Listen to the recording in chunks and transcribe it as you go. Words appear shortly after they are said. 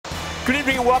Good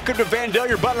evening and welcome to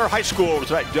Vandalia Butler High School.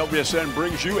 Tonight, WSN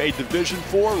brings you a Division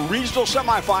IV regional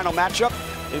semifinal matchup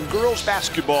in girls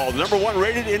basketball. The number 1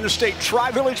 rated in the state,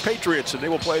 Tri-Village Patriots, and they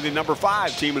will play the number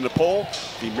 5 team in the poll,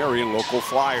 the Marion Local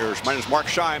Flyers. My name is Mark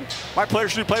Scheim. My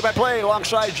pleasure to do play-by-play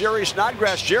alongside Jerry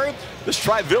Snodgrass. Jerry, this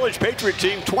Tri-Village Patriot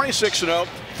team, 26-0,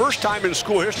 first time in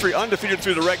school history, undefeated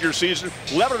through the regular season,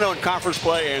 11-0 in conference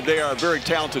play, and they are a very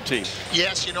talented team.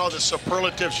 Yes, you know, the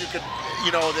superlatives you could,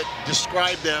 that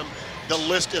describe them, the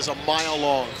list is a mile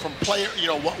long. From player,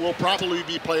 what will probably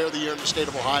be player of the year in the state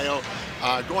of Ohio,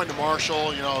 going to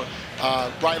Marshall,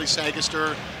 Riley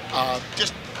Sagister,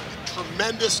 just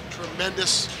tremendous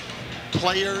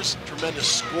players, tremendous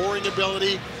scoring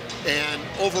ability, and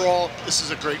overall, this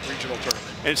is a great regional tournament.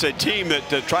 And it's a team that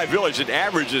Tri-Village that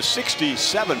averages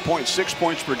 67.6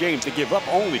 points per game. They give up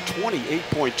only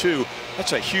 28.2.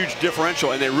 That's a huge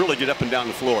differential, and they really get up and down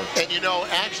the floor. And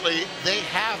actually, they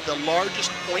have the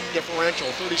largest point differential,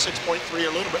 36.3,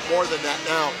 a little bit more than that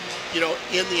now,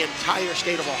 in the entire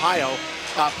state of Ohio,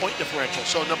 point differential.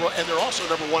 So and they're also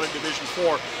number 1 in Division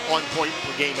IV on point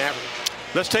per game average.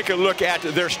 Let's take a look at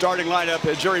their starting lineup.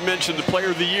 As Jerry mentioned, the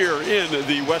player of the year in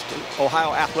the West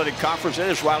Ohio Athletic Conference,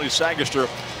 and it's Riley Sagister.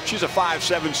 She's a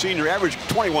 5'7" senior, average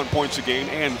 21 points a game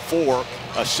and 4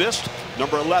 assists.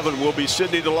 Number 11 will be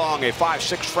Sydney DeLong, a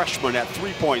 5'6" freshman at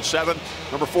 3.7.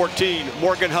 Number 14,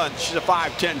 Morgan Hunt. She's a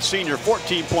 5'10" senior,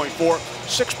 14.4,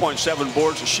 6.7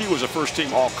 boards. She was a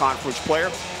first-team all-conference player,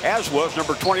 as was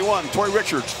number 21, Tori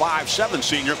Richards, 5'7"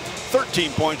 senior,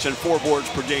 13 points and 4 boards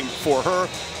per game for her.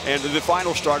 And the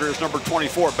final starter is number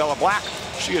 24, Bella Black.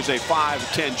 She is a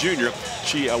 5'10" junior.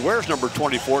 She wears number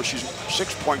 24. She's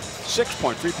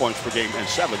 6.3 points per game and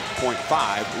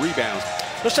 7.5 rebounds.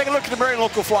 Let's take a look at the Marion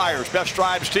Local Flyers. Best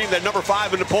Tribes team, that number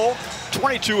 5 in the poll,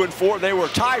 22-4. They were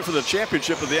tied for the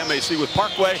championship of the MAC with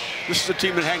Parkway. This is a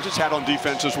team that hangs its hat on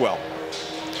defense as well.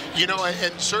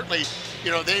 And certainly,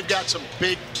 they've got some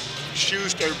big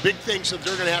shoes, or big things that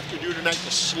they're going to have to do tonight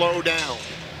to slow down,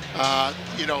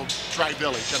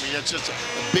 Tri-Village. I mean, it's a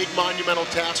big monumental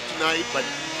task tonight, but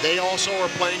they also are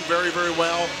playing very, very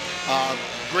well.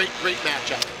 Great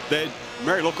matchup. The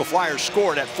Marion Local Flyers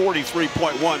scored at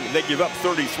 43.1. They give up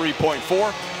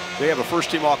 33.4. They have a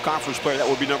first-team all-conference player. That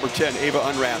would be number 10, Ava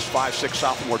Unrast, 5'6"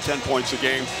 sophomore, 10 points a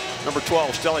game. Number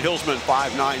 12, Stella Hilsman,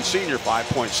 5'9" senior,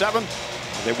 5.7.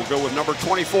 They will go with number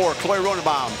 24, Chloe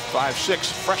Ronebaum,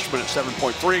 5'6", freshman at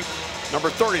 7.3. Number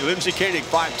 30, Lindsay Koenig,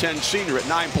 5'10", senior at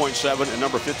 9.7. And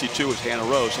number 52 is Hannah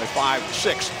Rose, a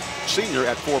 5'6", senior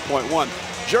at 4.1.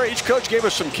 Jerry, each coach gave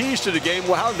us some keys to the game.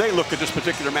 Well, how do they look at this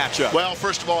particular matchup? Well,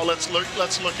 first of all, let's look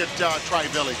at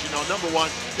Tri-Village. Number 1,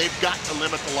 they've got to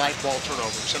limit the live ball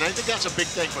turnovers, and I think that's a big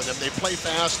thing for them. They play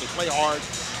fast, they play hard.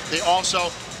 They also,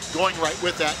 going right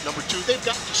with that, number 2, they've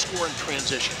got to score in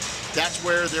transition. That's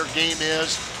where their game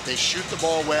is. They shoot the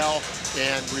ball well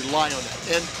and rely on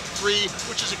that. And 3,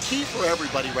 which is a key for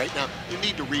everybody right now, you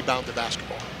need to rebound the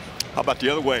basketball. How about the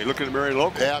other way, looking at Marion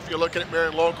Local? Yeah, if you're looking at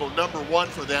Marion Local, number 1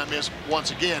 for them is,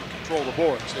 once again, control the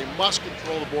boards. They must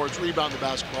control the boards, rebound the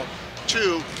basketball.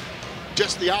 2,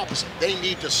 just the opposite. They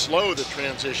need to slow the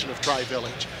transition of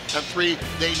Tri-Village. And 3,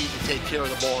 they need to take care of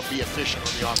the ball and be efficient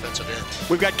on the offensive end.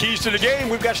 We've got keys to the game.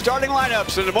 We've got starting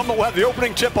lineups. In a moment, we'll have the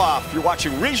opening tip-off. You're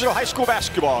watching Regional High School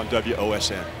Basketball on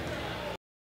WOSN.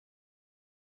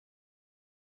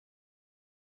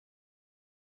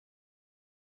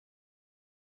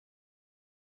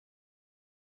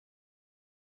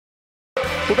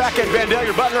 We're back at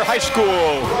Vandalia Butler High School,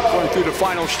 going through the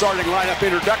final starting lineup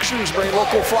introductions. Marion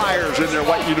Local Flyers in their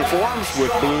white uniforms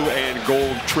with blue and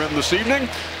gold trim this evening.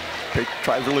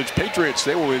 Tri-Village Patriots,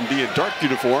 they will be in dark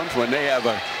uniforms when they have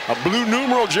a blue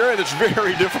numeral, Jerry, that's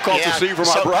very difficult to see from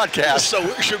our broadcast. So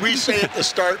should we say at the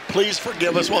start, please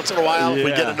forgive us once in a while if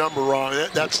we get a number wrong.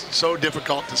 That's so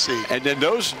difficult to see. And then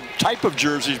those type of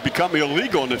jerseys become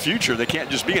illegal in the future. They can't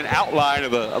just be an outline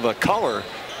of a color.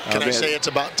 Can I say it's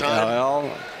about time?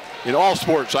 Well, in all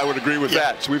sports, I would agree with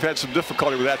that. So we've had some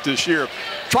difficulty with that this year.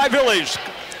 Tri-Village,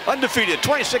 undefeated,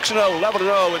 26-0,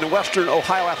 11-0 in the Western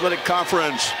Ohio Athletic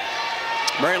Conference.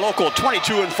 Marion Local,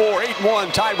 22-4,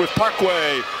 8-1, tied with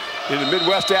Parkway in the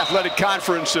Midwest Athletic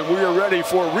Conference. And we are ready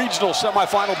for regional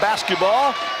semifinal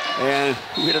basketball. And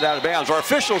we hit it out of bounds. Our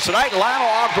officials tonight, Lionel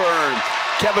Ogburn,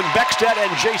 Kevin Beckstead,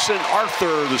 and Jason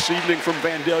Arthur this evening from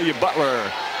Vandalia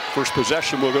Butler. First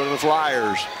possession will go to the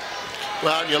Flyers.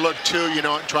 Well, and you look too,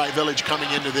 at Tri-Village coming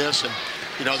into this, and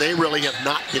they really have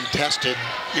not been tested,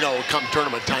 come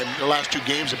tournament time. The last 2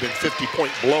 games have been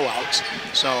 50-point blowouts,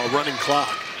 so a running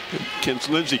clock.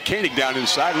 Lindsay Koenig down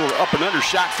inside, a little up and under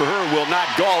shot for her will not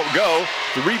go.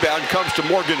 The rebound comes to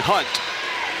Morgan Hunt.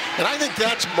 And I think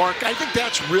that's, Mark, I think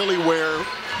that's really where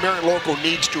Marion Local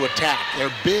needs to attack.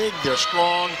 They're big, they're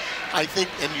strong. I think,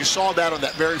 and you saw that on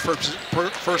that very first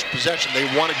possession, they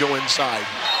want to go inside.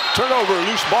 Turnover,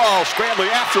 loose ball, scrambling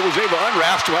after was Ava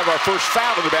Unrast to have our first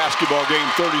foul in the basketball game,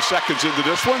 30 seconds into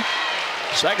this one.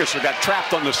 Sagerster got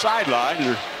trapped on the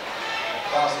sideline.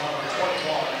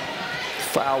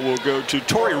 Foul will go to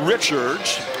Tori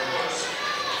Richards.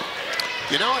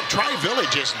 You know,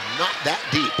 Tri-Village is not that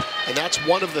deep, and that's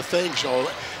one of the things, you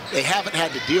know, they haven't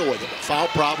had to deal with it. Foul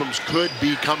problems could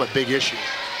become a big issue.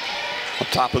 Up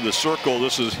top of the circle,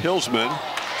 this is Hillsman,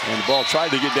 and the ball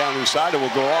tried to get down inside. It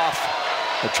will go off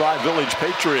a Tri-Village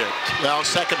Patriot. Well,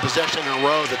 second possession in a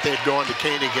row that they've gone to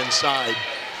Koenig inside.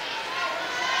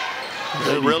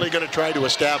 They're really going to try to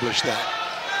establish that.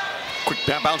 Quick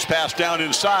bounce pass down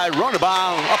inside.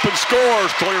 Runabaum up and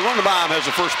scores. Tori Runabaum has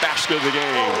the first basket of the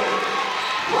game.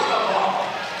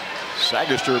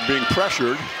 Sagerster being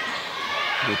pressured.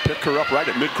 They pick her up right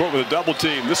at midcourt with a double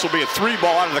team. This will be a three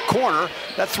ball out of the corner.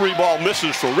 That three ball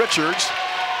misses for Richards.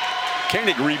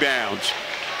 Koenig rebounds.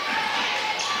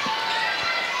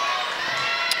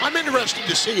 I'm interested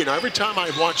to see, you know, every time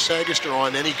I've watched Sagerster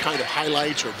on any kind of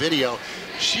highlights or video,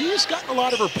 she's gotten a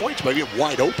lot of her points by being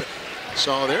wide open.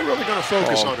 So they're really going to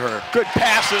focus on her. Good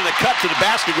pass, and the cut to the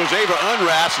basket goes Ava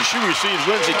Unrast, and she receives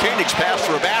Lindsay Koenig's pass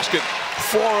for a basket.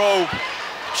 4-0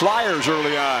 Flyers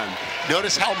early on.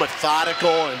 Notice how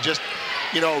methodical and just,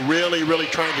 you know, really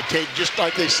trying to take, just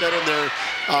like they said in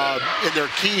their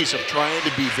keys of trying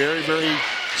to be very, very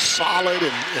solid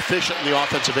and efficient in the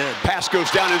offensive end. Pass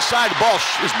goes down inside. The ball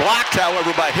is blocked,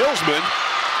 however, by Hillsman.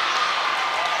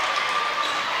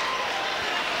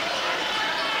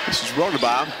 This is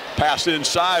Runabaum. Pass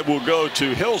inside will go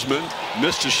to Hillsman.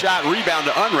 Missed a shot, rebound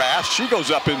to Unrast. She goes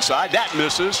up inside, that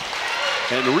misses.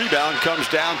 And the rebound comes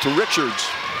down to Richards.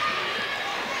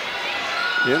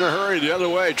 In a hurry the other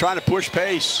way, trying to push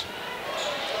pace.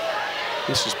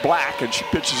 This is Black, and she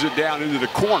pitches it down into the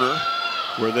corner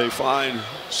where they find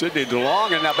Sydney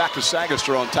DeLong, and now back to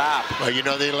Sagerster on top. Well, you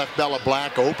know, they left Bella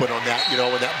Black open on that, you know,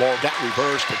 when that ball got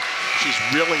reversed. And she's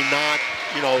really not,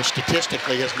 you know,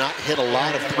 statistically has not hit a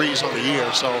lot of threes on the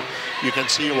year. So you can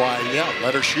see why, yeah,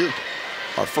 let her shoot.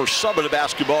 Our first sub of the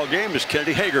basketball game is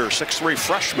Kennedy Hager, 6'3"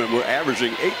 freshman. We're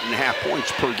averaging 8.5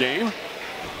 points per game.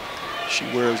 She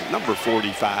wears number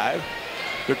 45.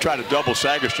 They're trying to double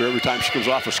Sagerster every time she comes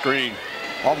off a screen.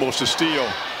 Almost a steal.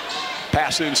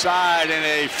 Pass inside and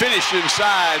a finish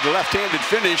inside, the left-handed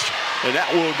finish, and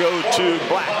that will go to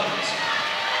Black.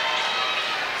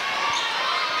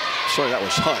 Sorry, that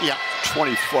was Hunt. Yeah.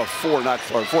 24, not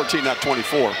 14, not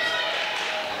 24.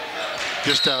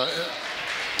 Just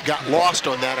got lost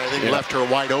on that. I think left her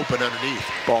wide open underneath.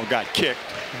 Ball got kicked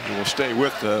and will stay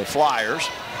with the Flyers.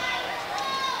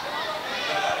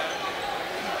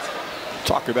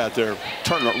 Talk about their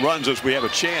tournament runs as we have a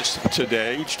chance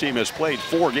today. Each team has played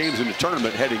 4 games in the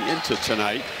tournament heading into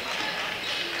tonight.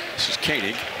 This is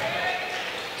Koenig.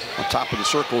 On top of the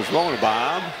circle is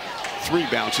Runabaum. 3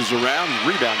 bounces around.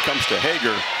 Rebound comes to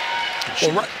Hager.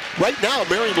 Well, right now,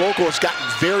 Marion Local has gotten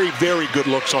very, very good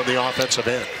looks on the offensive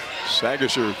end.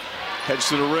 Sagerster heads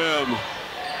to the rim.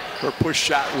 Her push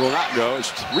shot will not go.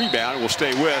 It's rebound. Will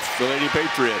stay with the Lady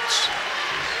Patriots.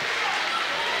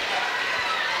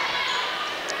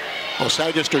 Well,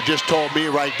 Sagerster just told me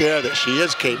right there that she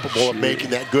is capable of making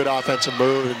that good offensive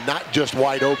move and not just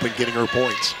wide open getting her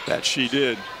points. That she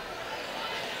did.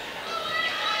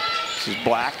 This is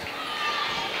Black.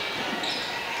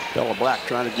 Bella Black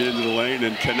trying to get into the lane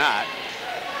and cannot.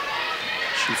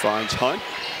 She finds Hunt.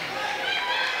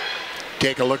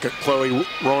 Take a look at Chloe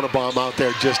Runabaum out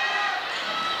there, just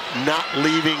not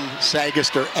leaving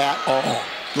Sagerster at all.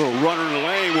 Little runner in the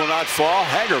lane will not fall.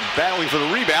 Hager battling for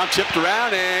the rebound, tipped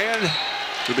around, and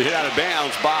will be hit out of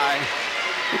bounds by,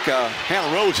 I think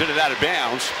Hannah Rose hit it out of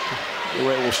bounds.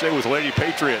 Anyway, we'll stay with Lady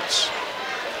Patriots.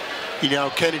 You know,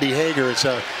 Kennedy Hager is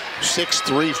a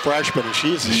 6'3" freshman, and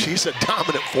she's a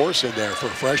dominant force in there for a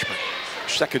freshman.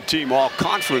 Second team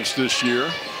all-conference this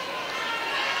year.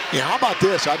 Yeah, how about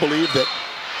this? I believe that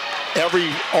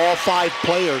all 5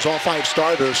 players, all 5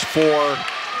 starters for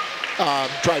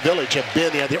Tri-Village have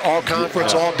been there. They're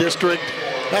all-conference, all-district.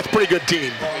 That's a pretty good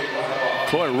team.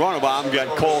 Chloe Runabaum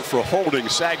got called for holding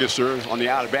Sagerster on the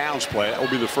out-of-bounds play. That will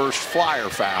be the first Flyer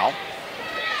foul.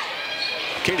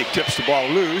 Koenig tips the ball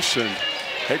loose, and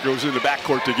Hager goes in the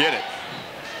backcourt to get it.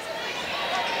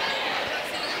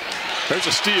 There's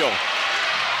a steal.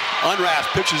 Unrast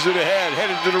pitches it ahead.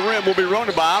 Headed to the rim will be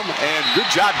Runabaum, and good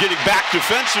job getting back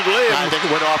defensively. I think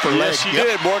it went off her leg. Yes, she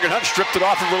did. Morgan Hunt stripped it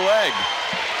off of her leg.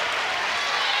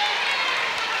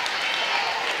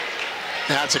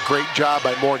 That's a great job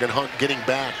by Morgan Hunt getting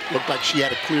back. Looked like she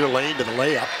had a clear lane to the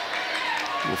layup.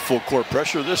 With full court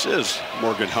pressure, this is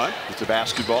Morgan Hunt with the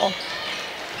basketball.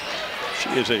 She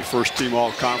is a first-team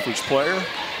all-conference player.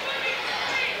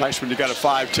 Nice when you got a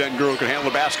 5'10" girl who can handle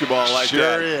the basketball like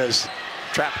that. Sure is.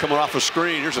 Trap coming off a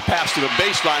screen. Here's a pass to the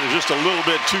baseline. It's just a little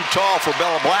bit too tall for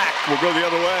Bella Black. We'll go the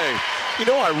other way. You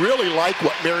know, I really like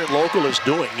what Marion Local is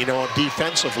doing, you know,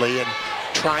 defensively and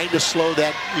trying to slow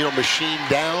that, you know, machine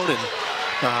down and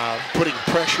putting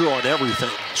pressure on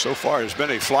everything. So far, it's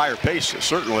been a flyer pace,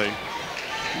 certainly.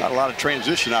 Not a lot of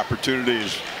transition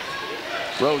opportunities.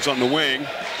 Rose on the wing.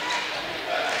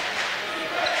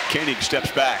 Koenig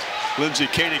steps back. Lindsay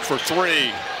Koenig for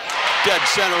three. Dead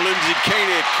center, Lindsay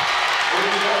Koenig.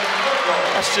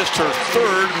 That's just her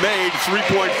third made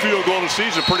three-point field goal of the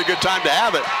season. Pretty good time to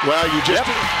have it. Well, you just...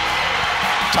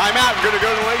 Timeout. We're going to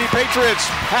go to the Lady Patriots.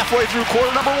 Halfway through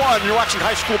quarter number one. You're watching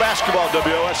high school basketball,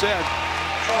 WOSN.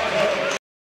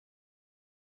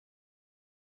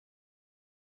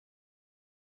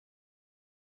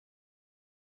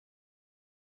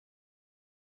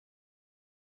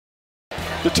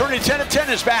 The Tourney 10 at 10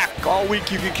 is back. All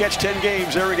week you can catch 10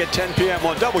 games airing at 10 p.m.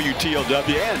 on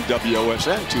WTLW and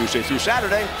WOSN Tuesday through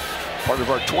Saturday. Part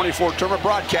of our 24 tournament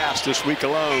broadcast this week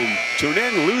alone. Tune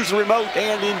in, lose the remote,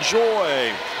 and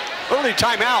enjoy. Early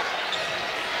timeout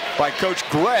by Coach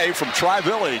Gray from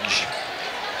Tri-Village.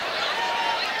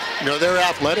 You know, their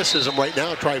athleticism right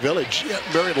now, Tri-Village,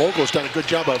 Marion Local has done a good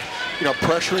job of, you know,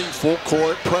 pressuring full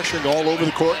court, pressuring all over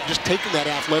the court, just taking that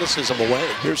athleticism away.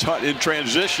 Here's Hunt in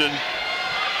transition.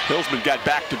 Hillsman got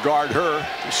back to guard her.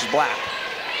 This is Black.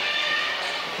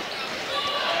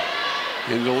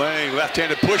 In the lane,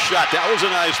 left-handed push shot. That was a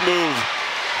nice move.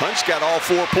 Hunt's got all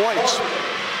 4 points.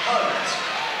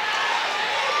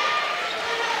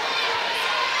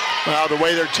 Well, the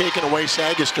way they're taking away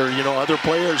Sagister, you know, other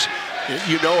players,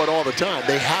 you know it all the time.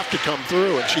 They have to come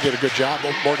through, and she did a good job.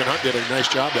 Morgan Hunt did a nice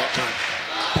job that time.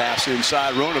 Pass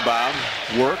inside, Ronabaum.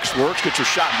 Works, gets her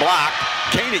shot blocked.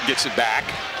 Koenig gets it back.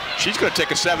 She's going to take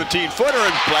a 17-footer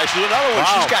and flashes another one.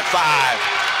 Wow. She's got 5.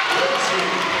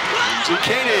 Lindsay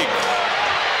Koenig.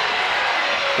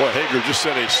 Boy, Hager just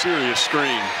set a serious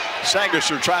screen.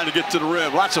 Sagister trying to get to the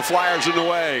rim. Lots of flyers in the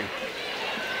way.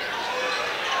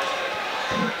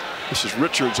 This is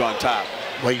Richards on top.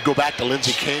 Well, you go back to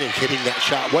Lindsay Koenig hitting that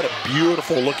shot. What a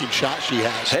beautiful looking shot she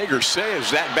has. Hager saves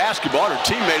that basketball. Her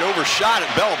teammate overshot it.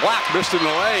 Bella Black missed in the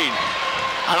lane.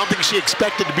 I don't think she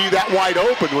expected to be that wide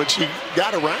open when she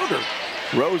got around her.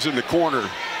 Rose in the corner.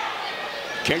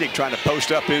 Koenig trying to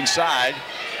post up inside.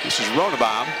 This is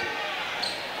Ronabaum.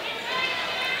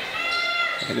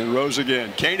 And then Rose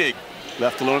again. Koenig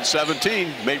left alone at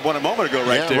 17. Made one a moment ago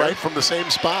right there. Right from the same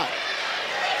spot.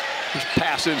 This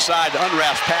pass inside. The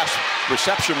unwrapped pass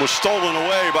reception was stolen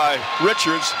away by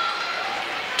Richards.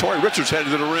 Tori Richards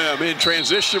headed to the rim. In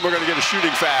transition, we're going to get a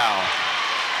shooting foul.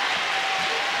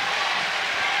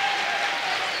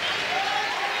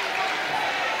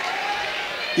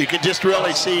 You can just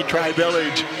really see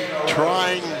Tri-Village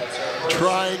trying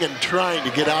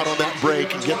to get out on that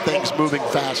break and get things moving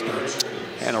faster.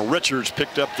 Hannah Richards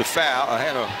picked up the foul.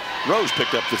 Hannah Rose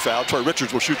picked up the foul. Tori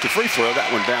Richards will shoot the free throw.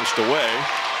 That one bounced away.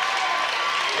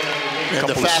 And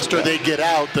the faster they get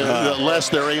out, the less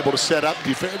they're able to set up.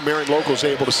 Marion Local's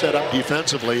able to set up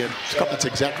defensively, and that's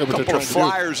exactly what they're trying to do. Couple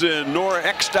of flyers in. Nora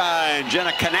Eckstein,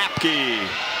 Jenna Kanapke.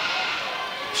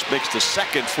 This makes the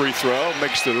second free throw,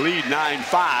 makes the lead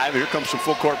 9-5. Here comes some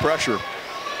full court pressure.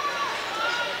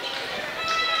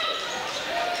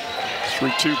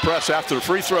 3-2 press after the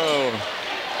free throw.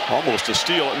 Almost a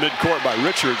steal at midcourt by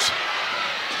Richards.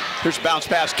 Here's a bounce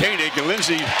pass, Koenig, and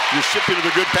Lindsay, recipient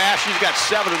of a good pass. She's got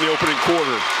 7 in the opening quarter.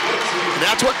 And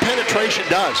that's what penetration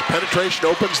does. Penetration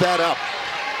opens that up.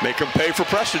 Make them pay for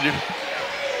pressing you.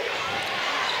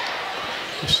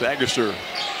 Sagister.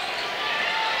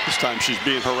 This time she's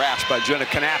being harassed by Jenna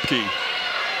Kanapke.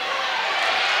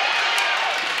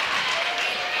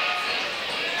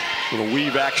 Little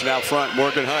weave action out front.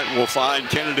 Morgan Hunt will find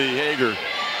Kennedy Hager.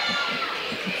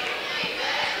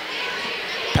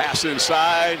 Pass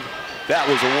inside. That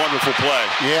was a wonderful play.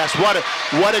 Yes, what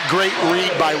a great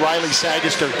read by Riley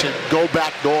Sagister to go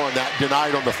back door on that,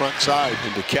 denied on the front side.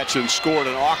 And to catch and score at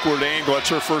an awkward angle. That's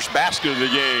her first basket of the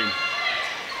game.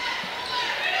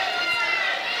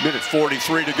 Minute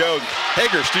 43 to go.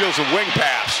 Hager steals a wing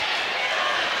pass.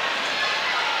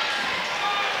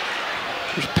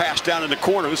 There's a pass down in the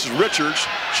corner. This is Richards.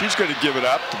 She's going to give it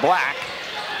up to Black.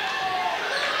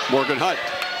 Morgan Hunt.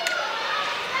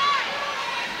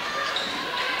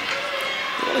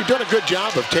 Really done a good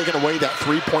job of taking away that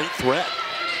three-point threat.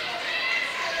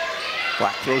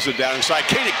 Black throws it down inside.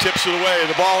 Koenig tips it away.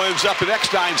 The ball ends up in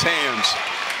Eckstein's hands.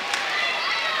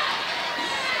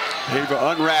 Ava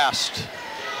Unrast,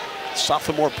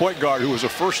 sophomore point guard who was a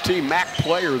first-team MAC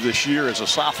player this year as a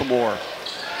sophomore.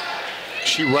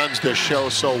 She runs this show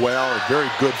so well, and very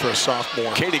good for a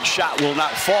sophomore. Koenig's shot will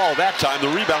not fall that time. The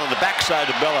rebound on the backside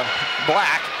of Bella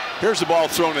Black. Here's the ball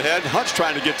thrown ahead. Hunt's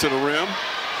trying to get to the rim.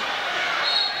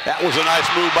 That was a nice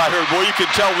move by her. Boy, you can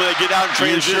tell when they get out in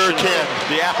transition. You sure can.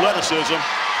 The athleticism.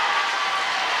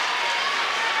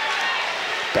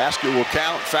 Basket will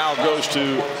count. Foul goes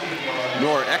to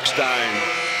Nora Eckstein.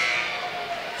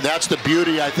 That's the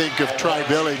beauty, I think, of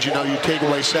Tri-Village. You know, you take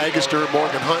away Sagister,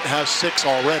 Morgan Hunt has 6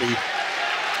 already.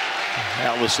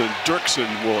 Allison Dirksen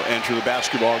will enter the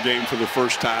basketball game for the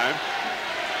first time.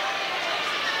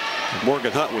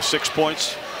 Morgan Hunt with 6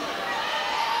 points.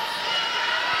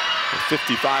 A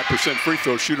 55% free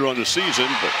throw shooter on the season,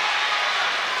 but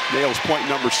nails point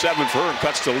number 7 for her and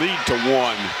cuts the lead to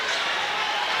 1.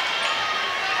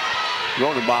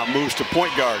 Ronenbaum moves to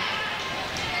point guard.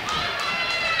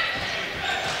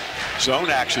 Zone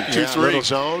action, 2-3. Little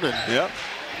zone, and yep.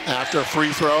 After a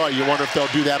free throw, you wonder if they'll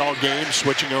do that all game,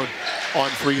 switching on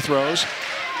free throws.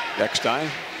 Eckstein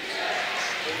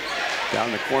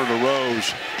down the corner to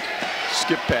Rose.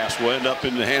 Skip pass will end up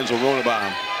in the hands of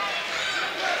Ronenbaum.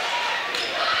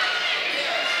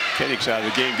 Koenig's out of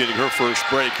the game, getting her first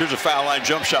break. Here's a foul line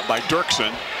jump shot by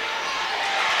Dirksen.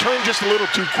 Turned just a little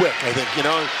too quick, I think. You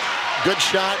know, good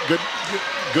shot,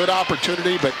 good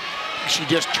opportunity, but she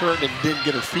just turned and didn't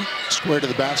get her feet square to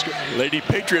the basket. Lady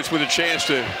Patriots with a chance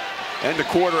to end the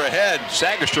quarter ahead.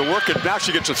 Sagister working. Now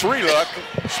she gets a 3 look.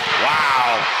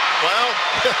 Wow. Well,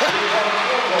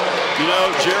 you know,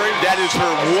 Jerry, that is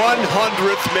her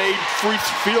 100th made free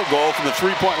field goal from the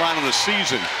 3-point line on the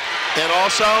season. And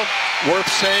also, worth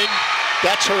saying,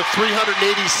 that's her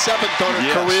 387th on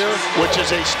her career, which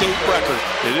is a state record.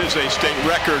 It is a state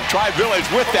record. Tri-Village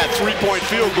with that 3-point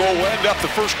field goal will end up the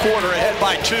first quarter ahead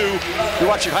by 2. You're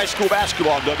watching high school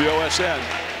basketball on WOSN.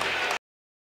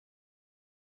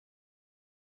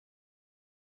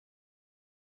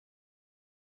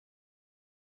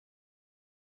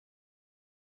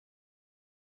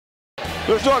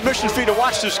 There's no admission fee to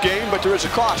watch this game, but there is a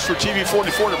cost for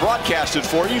TV44 to broadcast it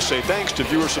for you. Say thanks to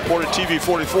viewer-supported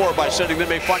TV44 by sending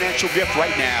them a financial gift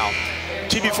right now.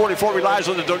 TV44 relies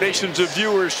on the donations of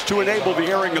viewers to enable the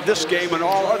airing of this game and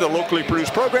all other locally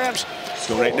produced programs.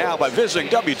 Donate now by visiting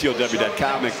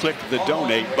WTOW.com and click the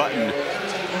donate button.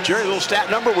 Jerry, a little stat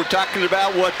number. We're talking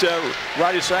about what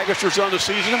Riley Sagister's on the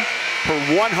season.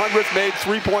 Her 100th made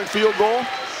 3-point field goal.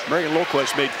 Marion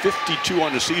Lopez made 52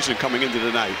 on the season coming into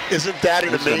the night. Isn't that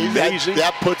amazing?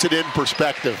 That puts it in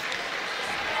perspective.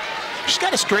 She's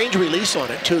got a strange release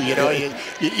on it, too. You know,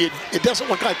 it doesn't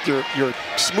look like your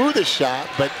smoothest shot,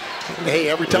 but hey,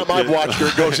 every time I've watched her,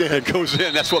 it goes in. It goes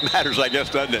in. That's what matters, I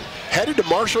guess, doesn't it? Headed to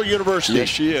Marshall University. Yes,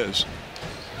 she is.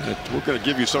 We're going to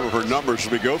give you some of her numbers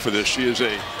as we go for this. She is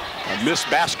a Miss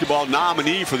Basketball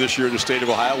nominee for this year in the state of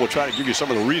Ohio. We'll try to give you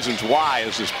some of the reasons why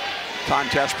as this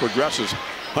contest progresses.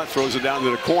 Hunt throws it down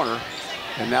to the corner.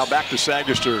 And now back to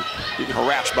Sagister, being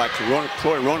harassed by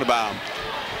Chloe Ronenbaum.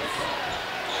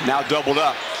 Now doubled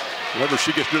up. Whenever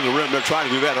she gets near the rim, they're trying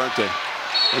to do that, aren't they?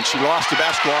 And she lost the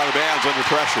basketball out of bounds under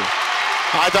pressure.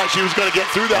 I thought she was going to get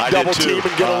through that double team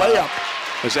and get a layup.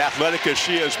 As athletic as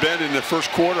she has been in the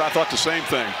first quarter, I thought the same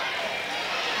thing.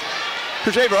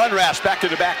 Here's Ava Unrast back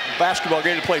in the basketball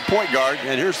game to play point guard.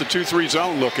 And here's the 2-3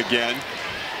 zone look again.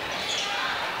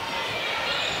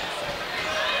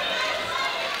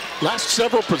 Last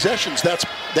several possessions, that's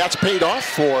paid off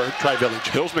for Tri-Village.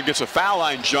 Hillsman gets a foul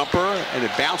line jumper, and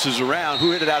it bounces around. Who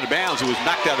hit it out of bounds? It was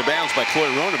knocked out of bounds by Chloe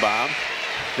Ronenbaum.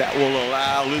 That will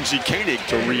allow Lindsay Koenig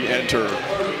to re-enter.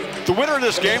 The winner of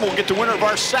this game will get the winner of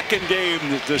our second game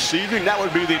this evening. That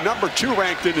would be the number 2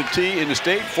 ranked in the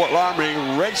state, Fort Laramie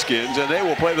Redskins, and they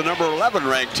will play the number 11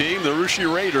 ranked team, the Russia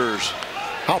Raiders.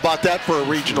 How about that for a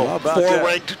regional? 4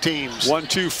 ranked teams. 1,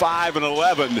 2, 5, and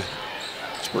 11.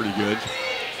 It's pretty good.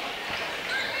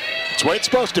 That's the way it's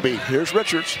supposed to be. Here's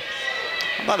Richards.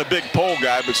 I'm not a big pole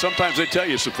guy, but sometimes they tell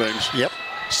you some things. Yep.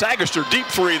 Sagister deep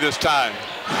 3 this time.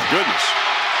 Goodness.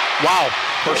 Wow.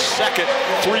 Her second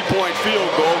 3-point field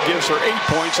goal gives her 8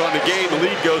 points on the game. The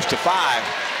lead goes to 5.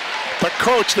 But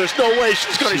coach, there's no way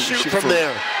she's going to shoot from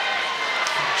there.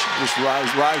 She just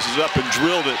rises up and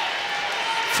drilled it.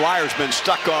 Flyer's been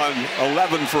stuck on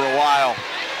 11 for a while.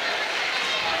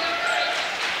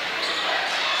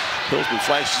 Hillsman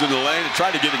flashes in the lane and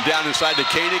tried to get it down inside to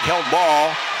Koenig. Held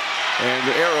ball. And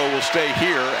the arrow will stay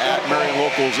here at Marion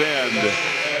Local's end.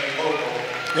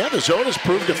 Yeah, the zone has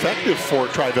proved effective for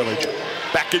Tri-Village.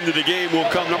 Back into the game will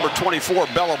come number 24,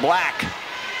 Bella Black.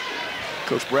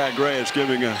 Coach Brad Gray is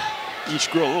giving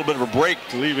each girl a little bit of a break,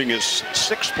 leaving his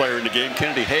sixth player in the game,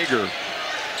 Kennedy Hager.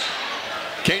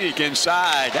 Koenig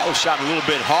inside. That was shot a little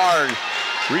bit hard.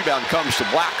 Rebound comes to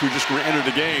Black, who just going to enter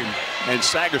the game, and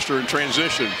Sagister in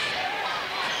transition.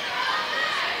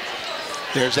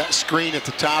 There's that screen at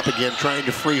the top again, trying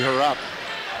to free her up.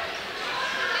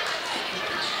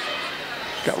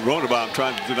 Got Ronabaum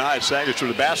trying to deny Sagister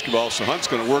the basketball, so Hunt's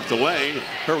going to work the lane.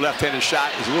 Her left-handed shot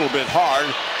is a little bit hard.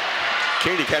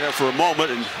 Koenig had it for a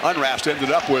moment, and Unrast ended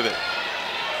up with it.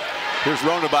 Here's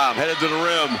Ronabaum headed to the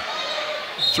rim.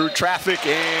 Through traffic,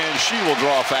 and she will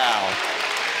draw a foul.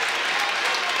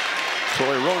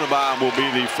 Chloe Ronabaum will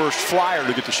be the first Flyer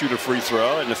to get to shoot a free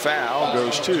throw, and the foul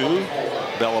goes to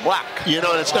Bella Black. You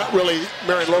know, and it's not really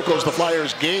Marion Locos, the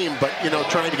Flyers' game, but, you know,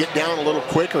 trying to get down a little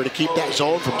quicker to keep that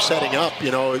zone from setting up, you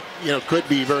know, could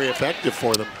be very effective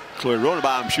for them. Chloe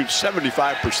Ronabaum shoots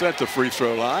 75% the free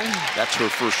throw line. That's her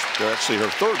first, actually her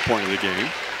third point of the game.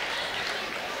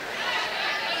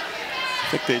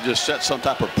 I think they just set some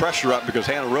type of pressure up because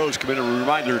Hannah Rose came in and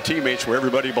reminded her teammates where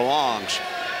everybody belongs.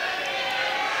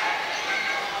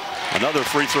 Another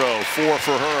free throw, 4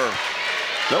 for her.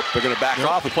 Nope, they're going to back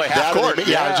off and play half court.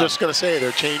 Yeah, I was just going to say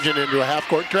they're changing into a half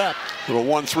court trap. Little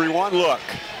 1-3-1 look.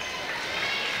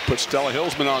 Put Stella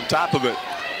Hilsman on top of it.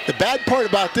 The bad part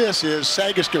about this is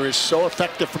Sagister is so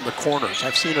effective from the corners.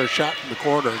 I've seen her shot from the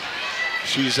corner.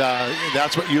 She's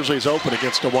that's what usually is open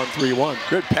against a 1-3-1.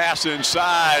 Good pass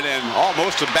inside and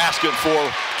almost a basket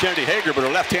for Kennedy Hager, but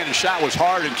her left-handed shot was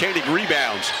hard and Koenig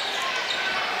rebounds.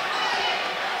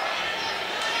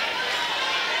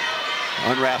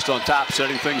 Unrast on top,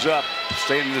 setting things up,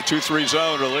 staying in the 2-3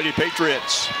 zone. The Lady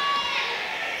Patriots.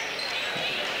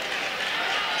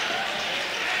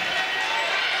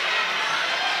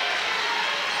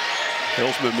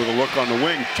 Hilsman with a look on the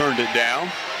wing, turned it down.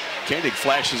 Koenig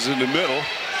flashes in the middle.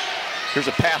 Here's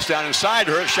a pass down inside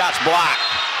her. Shot's blocked.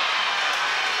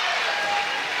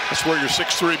 That's where your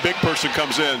 6'3" big person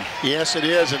comes in. Yes, it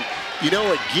is. And, you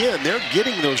know, again, they're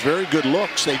getting those very good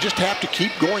looks. They just have to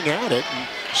keep going at it. And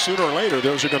sooner or later,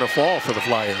 those are going to fall for the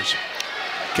Flyers.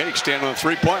 Koenig standing on the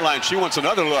three-point line. She wants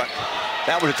another look.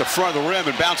 That one hit the front of the rim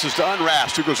and bounces to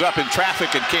Unrast, who goes up in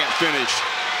traffic and can't finish.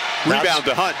 Rebound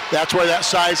to Hunt. That's where that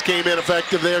size came in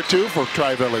effective there, too, for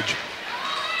Tri-Village.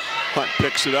 Hunt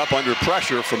picks it up under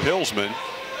pressure from Hilsman.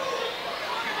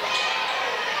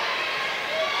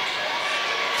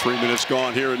 3 minutes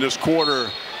gone here in this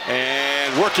quarter.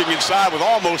 And working inside with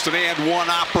almost an and one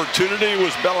opportunity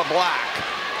was Bella Black.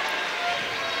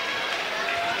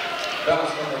 That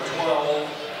was number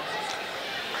 12.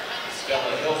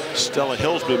 Stella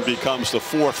Hilsman becomes the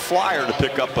fourth Flyer to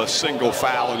pick up a single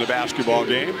foul in the basketball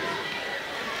game.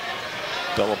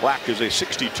 Bella Black is a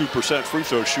 62% free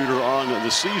throw shooter on the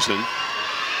season.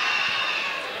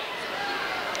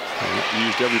 And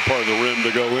used every part of the rim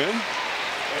to go in.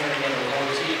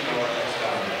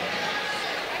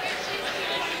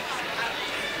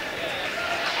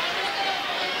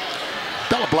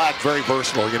 Bella Black, very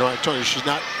versatile. You know, I told you, she's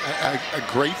not a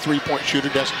great three-point shooter,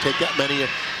 doesn't take that many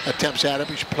attempts at it,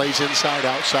 but she plays inside,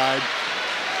 outside.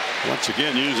 Once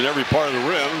again, using every part of the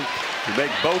rim to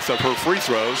make both of her free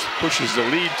throws, pushes the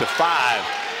lead to 5.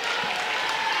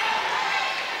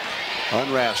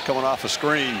 Unrast coming off a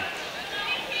screen.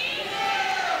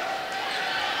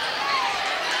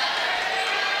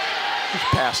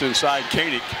 Pass inside,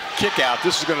 Koenig. Kick out.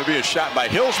 This is going to be a shot by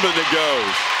Hilsman that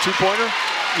goes. Two-pointer?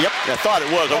 Yep. I thought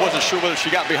it was. I wasn't sure whether she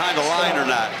got behind the line or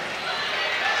not.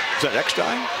 Is that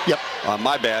Eckstein? Yep.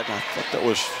 My bad. I thought that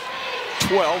was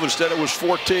 12. Instead, it was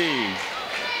 14.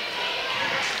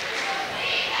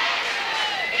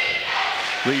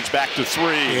 Leads back to 3.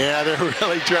 Yeah, they're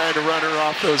really trying to run her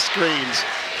off those screens.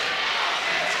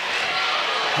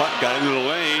 Hunt got into the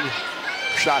lane.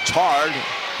 Shot's hard,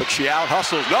 but she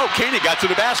out-hustles. No, Koenig got to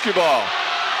the basketball.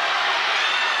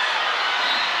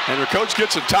 And her coach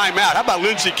gets a timeout. How about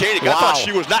Lindsay Koenig? Wow. I thought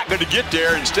she was not going to get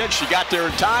there. Instead, she got there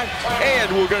in time.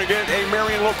 And we're going to get a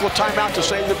Marion local timeout to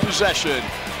save the possession.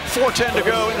 4:10 to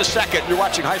go in the second. You're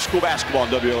watching high school basketball on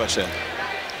WOSN.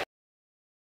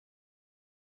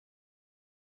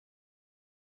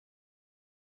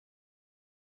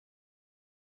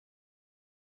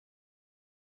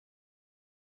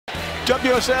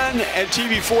 WSN and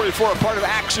TV44 are part of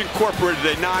Axe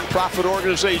Incorporated, a non-profit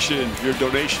organization. Your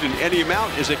donation in any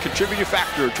amount is a contributing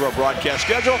factor to our broadcast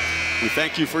schedule. We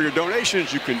thank you for your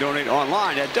donations. You can donate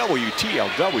online at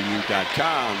WTLW.com.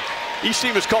 Each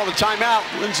team has called a timeout.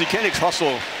 Lindsay Koenig's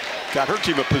hustle got her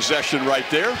team a possession right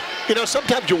there. You know,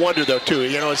 sometimes you wonder, though, too,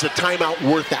 you know, is the timeout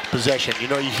worth that possession? You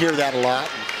know, you hear that a lot.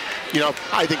 You know,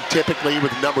 I think typically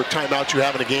with the number of timeouts you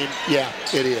have in a game, yeah,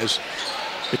 it is.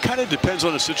 It kind of depends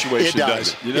on the situation, It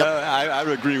does. doesn't it? You know, I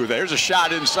would agree with that. There's a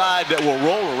shot inside that will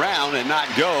roll around and not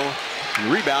go.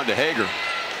 And rebound to Hager.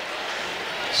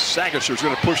 Sagister's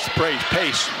going to push the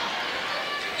pace.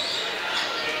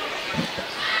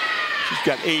 She's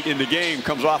got 8 in the game.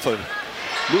 Comes off a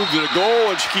move to the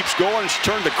goal, and she keeps going. She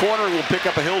turned the corner and will pick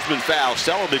up a Hillsman foul.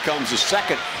 Stella becomes the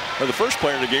second or the first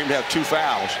player in the game to have 2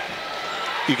 fouls.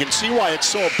 You can see why it's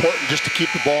so important just to keep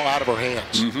the ball out of her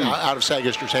hands, out of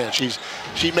Sagister's hands.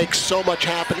 She makes so much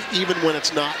happen even when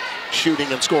it's not shooting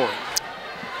and scoring.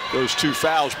 Those 2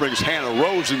 fouls brings Hannah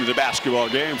Rose into the basketball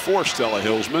game for Stella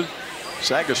Hillsman.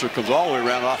 Sagister comes all the way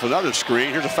around off another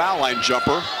screen. Here's a foul line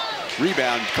jumper.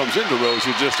 Rebound comes into Rose,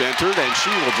 who just entered, and she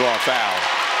will draw a foul.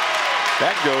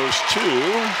 That goes to,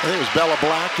 I think it was Bella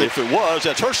Black. If it was,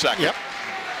 that's her second. Yep.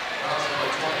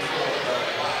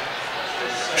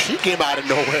 She came out of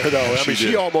nowhere, though. I mean,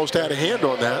 she almost had a hand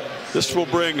on that. This will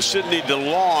bring Sydney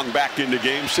DeLong back into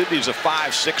game. Sydney's a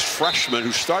 5'6" freshman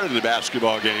who started the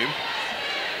basketball game.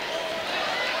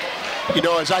 You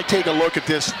know, as I take a look at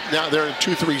this, now they're in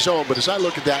 2-3 zone, but as I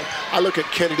look at that, I look at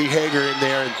Kennedy Hager in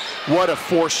there, and what a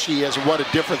force she is, and what a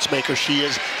difference maker she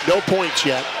is. No points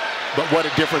yet, but what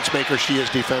a difference maker she is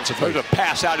defensively. There's a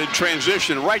pass out in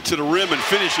transition right to the rim, and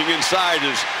finishing inside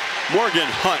is Morgan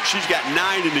Hunt. She's got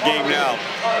 9 in the game now.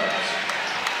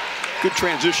 Good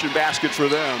transition basket for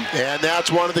them. And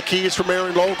that's one of the keys for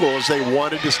Marion Local, is they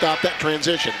wanted to stop that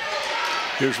transition.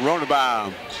 Here's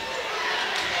Ronabaum.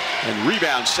 And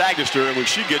rebound Sagister, and when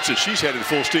she gets it, she's headed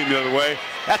full steam the other way.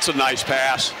 That's a nice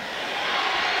pass.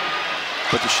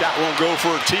 But the shot won't go for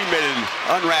her teammate, and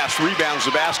Unrath rebounds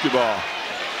the basketball.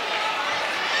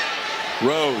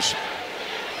 Rose.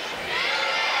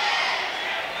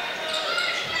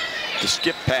 The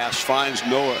skip pass finds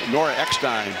Nora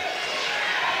Eckstein.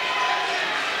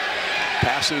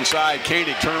 Pass inside,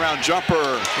 Koenig, turnaround jumper.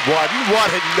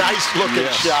 What a nice looking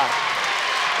shot.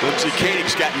 Lindsay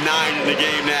Koenig's got 9 in the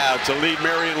game now to lead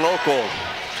Marion Local.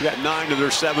 She got 9 of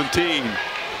their 17.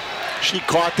 She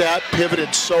caught that,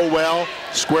 pivoted so well,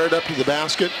 squared up to the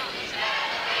basket.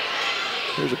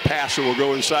 Here's a pass that will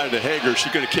go inside to Hager.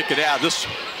 She's going to kick it out. This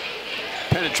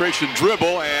penetration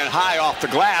dribble and high off the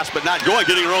glass, but not going.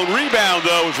 Getting her own rebound,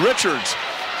 though, is Richards.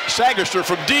 Sagister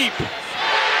from deep.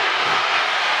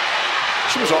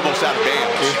 She was almost out of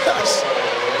bounds. Yes.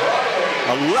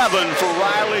 11 for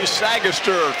Riley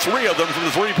Sagister, 3 of them from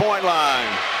the three-point line.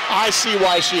 I see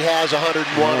why she has 101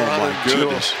 or 102. My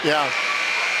goodness. Yeah.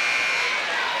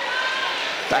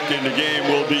 Back in the game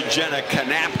will be Jenna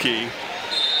Kanapke.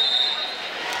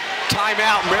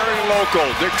 Timeout, Marion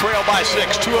Local. They trail by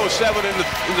 6, 2:07 in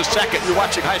the second. You're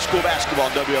watching high school basketball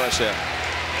on WSF.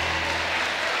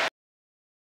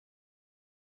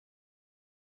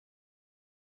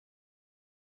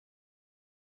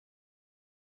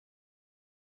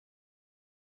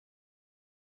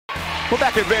 We're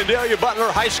back at Vandalia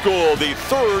Butler High School. The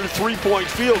third three-point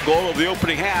field goal of the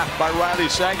opening half by Riley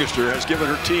Sagister has given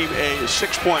her team a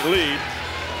 6-point lead.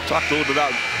 Talked a little bit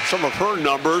about some of her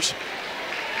numbers.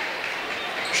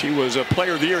 She was a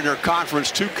player of the year in her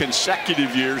conference 2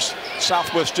 consecutive years.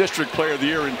 Southwest District Player of the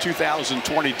Year in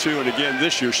 2022, and again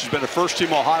this year. She's been a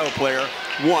first-team Ohio player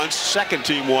once, second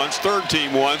team once, third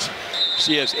team once.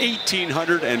 She has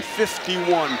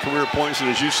 1,851 career points, and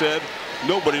as you said,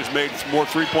 nobody's made more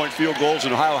three-point field goals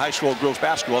in Ohio high school girls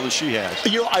basketball than she has.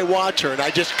 You know, I watch her, and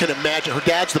I just can imagine. Her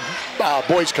dad's the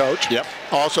boys coach. Yep.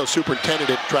 Also superintendent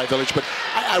at Tri-Village. But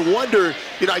I wonder,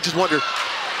 you know, I just wonder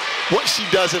what she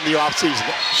does in the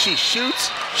offseason. She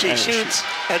shoots, and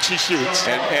she shoots.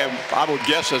 And I would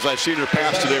guess, as I've seen her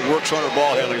pass today, works on her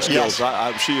ball handling skills.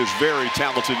 Yes. She is a very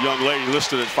talented young lady,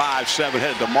 listed at 5'7",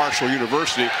 headed to Marshall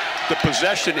University. The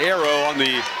possession arrow on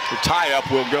the tie-up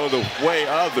will go the way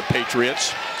of the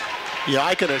Patriots. Yeah,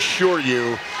 I can assure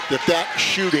you that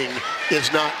shooting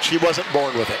is not, she wasn't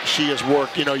born with it. She has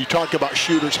worked. You know, you talk about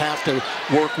shooters have to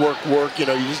work. You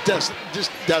know, it just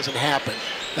doesn't happen.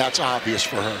 That's obvious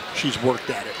for her. She's worked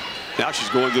at it. Now she's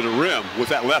going to the rim with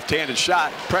that left-handed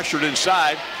shot, pressured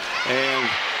inside, and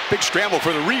big scramble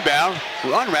for the rebound.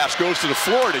 Unrath goes to the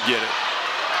floor to get it.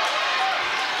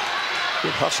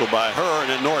 Good hustle by her, and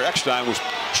then Nora Eckstein was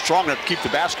strong enough to keep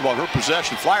the basketball in her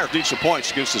possession. Flyers need some points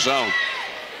against the zone.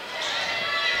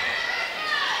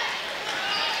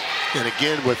 And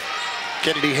again, with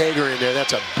Kennedy Hager in there,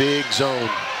 that's a big zone.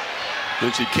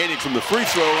 Lindsay Koenig from the free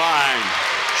throw line.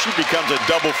 She becomes a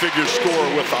double-figure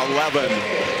scorer with 11.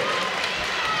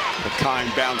 The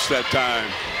kind bounce that time.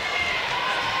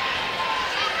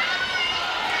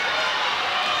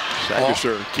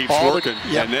 Sagister keeps working,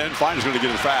 and then finally going to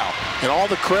get a foul. And all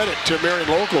the credit to Marion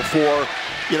Local for,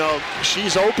 you know,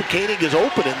 she's open. Koenig is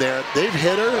open in there. They've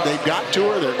hit her. They've got to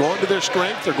her. They're going to their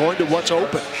strength. They're going to what's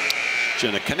open.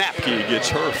 Jenna Kanapke gets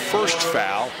her first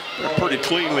foul. They're pretty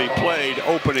cleanly played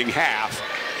opening half.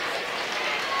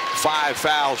 5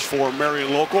 fouls for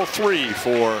Marion Local, 3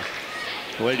 for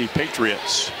the Lady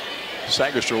Patriots.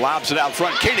 Sagister lobs it out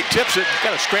front. Koenig tips it.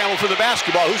 Got to scramble for the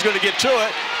basketball. Who's going to get to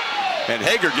it? And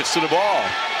Hager gets to the ball.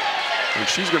 And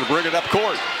she's going to bring it up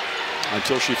court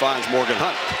until she finds Morgan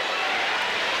Hunt.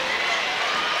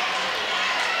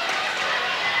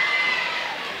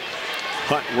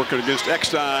 Hunt working against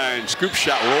Eckstein. Scoop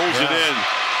shot, rolls it in.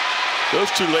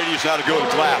 Those two ladies know how to go to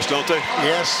class, don't they?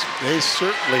 Yes, they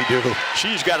certainly do.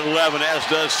 She's got 11, as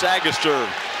does Sagister.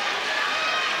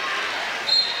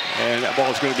 And that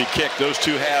ball is going to be kicked. Those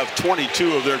two have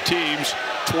 22 of their team's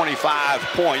 25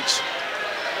 points.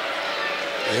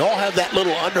 They all have that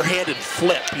little underhanded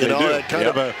flip, you know, that kind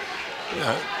of a,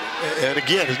 and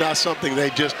again, it's not something they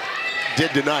just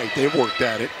did tonight. They've worked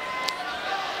at it.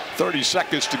 30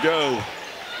 seconds to go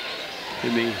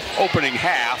in the opening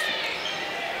half.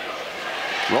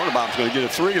 Ronebaum's going to get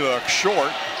a 3-look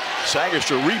short.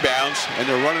 Sagister rebounds, and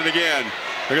they're running again.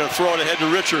 They're going to throw it ahead to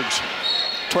Richards.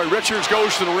 Toy Richards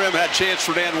goes to the rim, had a chance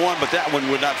for Dan one, but that one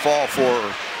would not fall for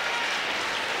her.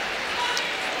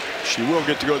 She will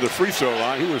get to go to the free throw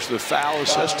line. Who was the foul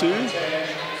assessed to?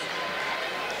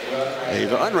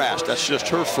 Ava Unrast. That's just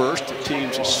her first,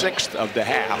 team's 6th of the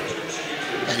half.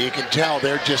 And you can tell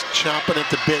they're just chomping at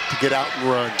the bit to get out and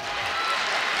run.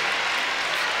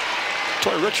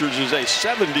 Toy Richards is a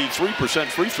 73%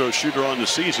 free throw shooter on the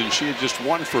season. She had just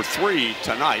 1 for 3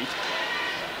 tonight.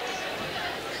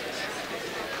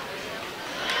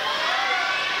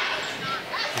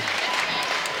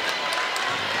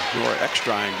 Nora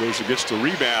Eckstein goes and gets the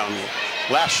rebound.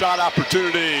 Last shot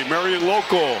opportunity, Marion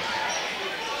Local.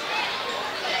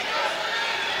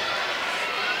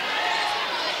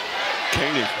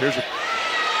 Koenig, here's a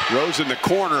Rose in the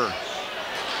corner.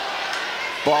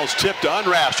 Ball's tipped to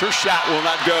Unrast. Her shot will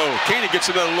not go. Koenig gets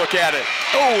another look at it.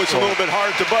 Oh, it's a little bit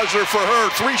hard to buzzer for her.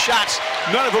 3 shots,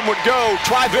 none of them would go.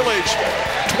 Tri-Village,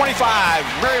 25.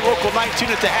 Marion Local, 19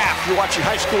 at the half. You're watching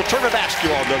high school tournament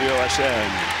basketball,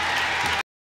 WOSN.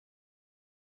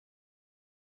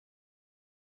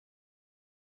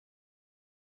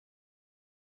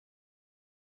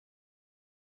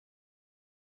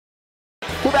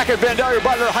 We're back at Vandalia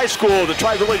Butler High School. The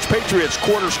Tri-Village Patriots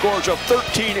quarter scores of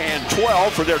 13 and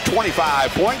 12 for their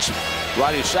 25 points.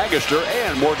 Riley Sagister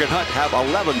and Morgan Hunt have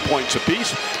 11 points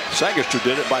apiece. Sagister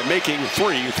did it by making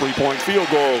 3 three-point field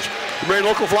goals. The Marion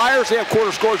Local Flyers, they have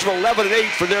quarter scores of 11 and 8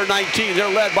 for their 19.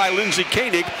 They're led by Lindsay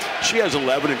Koenig. She has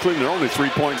 11, including their only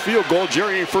three-point field goal.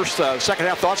 Jerry, any first second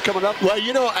half thoughts coming up? Well,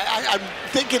 you know, I'm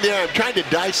thinking there, I'm trying to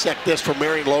dissect this for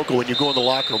Marion Local when you go in the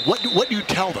locker room. What do you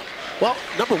tell them? Well,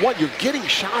 number one, you're getting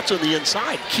shots on the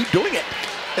inside. Keep doing it.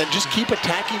 And just keep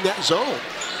attacking that zone.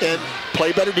 And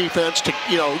play better defense to,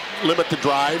 you know, limit the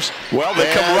drives. Well, they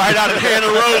come right out of Hannah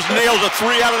Rose, nails a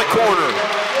 3 out of the corner.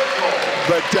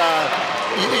 But,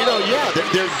 you know, yeah,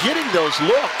 they're getting those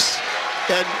looks.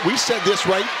 And we said this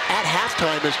right at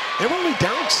halftime is they're only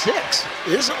down 6.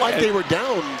 It isn't like they were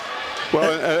down.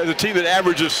 Well, the team that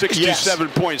averages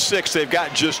 67.6, they've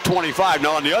got just 25.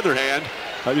 Now, on the other hand,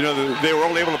 you know, they were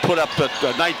only able to put up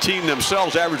 19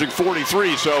 themselves, averaging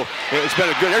 43. So it's been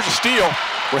a good. There's a steal.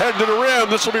 We're heading to the rim.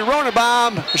 This will be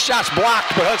Ronebaum. The shot's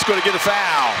blocked, but Hunt's going to get a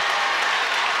foul.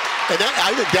 And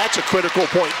I think that's a critical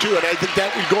point, too. And I think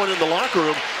that going in the locker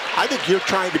room, I think you're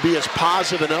trying to be as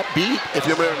positive and upbeat if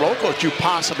you're Marion Local as you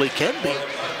possibly can be.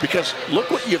 Because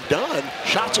look what you've done.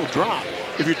 Shots will drop.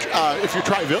 If you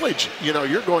try Village, you know,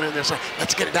 you're going in there saying,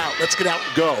 let's get it out and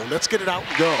go. Let's get it out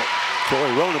and go.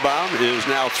 Chloe Ronebaum is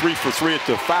now 3 for 3 at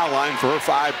the foul line for her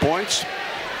 5 points.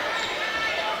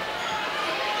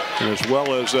 And as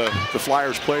well as the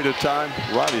Flyers played at time,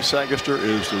 Riley Sagister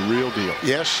is the real deal.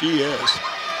 Yes, she is.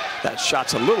 That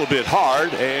shot's a little bit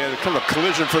hard and kind of a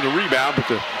collision for the rebound, but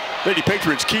the Lady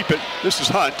Patriots keep it. This is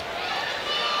Hunt.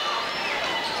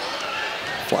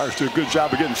 Flyers do a good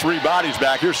job of getting 3 bodies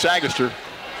back. Here's Sagister.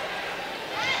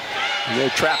 And they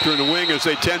trapped her in the wing as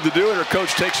they tend to do, and her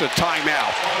coach takes a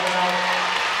timeout.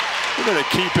 We're going to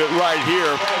keep it right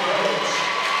here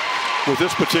with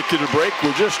this particular break.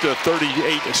 We're just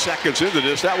 38 seconds into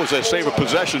this. That was a save a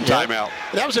possession timeout.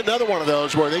 That was another one of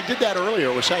those where they did that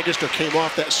earlier, where Sagister came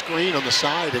off that screen on the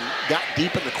side and got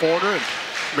deep in the corner, and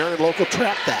Marion Local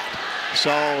trapped that.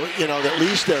 So, you know, at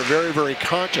least they're very, very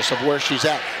conscious of where she's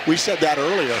at. We said that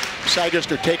earlier.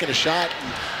 Sagister taking a shot,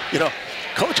 and, you know,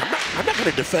 Coach, I'm not going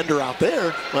to defend her out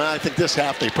there. Well, I think this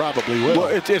half they probably will. Well,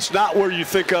 it's not where you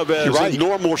think of as right. a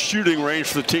normal shooting range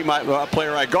for the team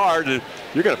player I guard, and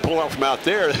you're going to pull out from out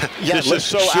there. Yeah, it's just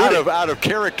so out of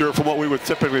character from what we would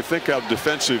typically think of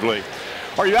defensively.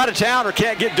 Are you out of town or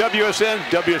can't get WSN?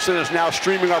 WSN is now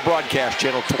streaming our broadcast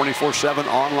channel 24/7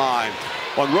 online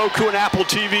on Roku and Apple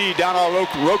TV. Down our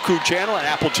Roku channel and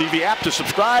Apple TV app to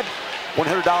subscribe.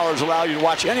 $100 allow you to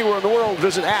watch anywhere in the world.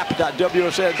 Visit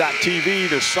app.wsn.tv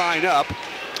to sign up.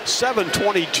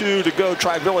 7:22 to go.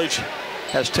 Tri-Village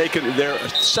has taken their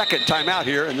second timeout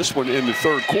here, and this one in the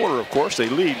third quarter, of course. They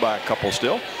lead by a couple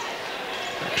still.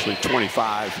 Actually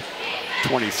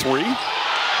 25-23.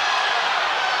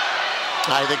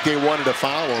 I think they wanted a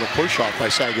foul on a push-off by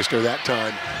Sagister that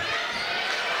time.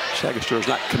 Sagister has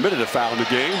not committed a foul in the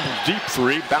game. Deep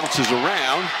three, bounces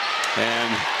around,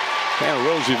 and Hannah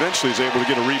Rose eventually is able to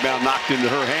get a rebound knocked into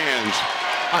her hands.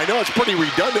 I know it's pretty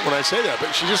redundant when I say that,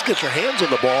 but she just gets her hands on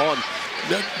the ball, and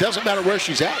it doesn't matter where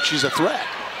she's at, she's a threat.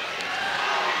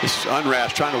 This is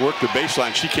Unrath trying to work the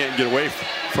baseline. She can't get away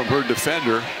from her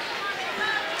defender.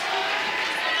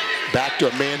 Back to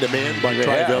a man-to-man by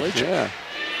Tri-Village. Yeah.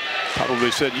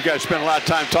 Probably said, you guys spend a lot of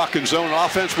time talking zone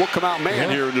offense. We'll come out man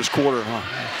here in this quarter.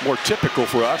 More typical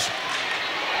for us.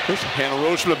 Here's Hannah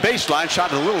Rose from the baseline.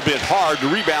 Shot it a little bit hard. The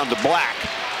rebound to Black.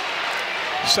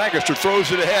 Sagister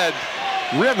throws it ahead.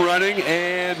 Rim running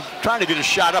and trying to get a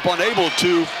shot up. Unable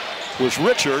to was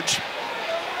Richards.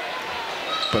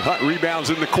 But Hunt rebounds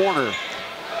in the corner.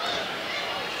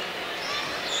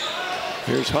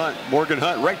 Here's Hunt. Morgan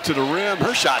Hunt right to the rim.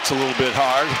 Her shot's a little bit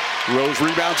hard. Rose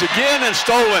rebounds again and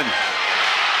stolen.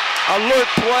 Alert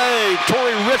play.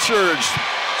 Tori Richards.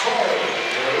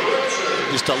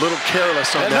 Just a little careless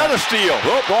on Another that. steal.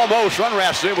 Oh, almost.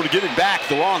 Runrath is able to get it back.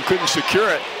 The Long couldn't secure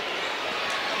it.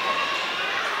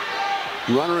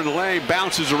 Runner in the lane,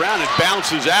 bounces around, and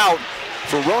bounces out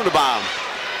for Ronebaum.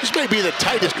 This may be the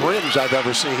tightest rims I've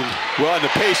ever seen. Well, and the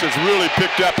pace has really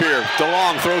picked up here.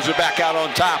 DeLong throws it back out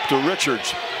on top to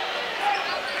Richards.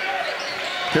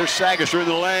 Here's Sagister in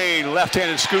the lane.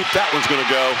 Left-handed scoop. That one's going to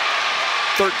go.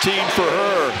 13 for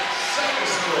her.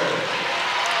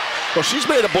 Well, she's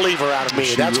made a believer out of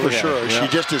me, that's really for sure. Yeah. She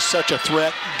just is such a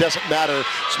threat. Doesn't matter.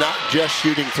 It's not just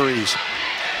shooting threes.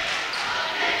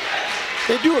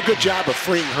 They do a good job of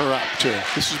freeing her up, too.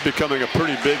 This is becoming a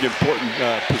pretty big, important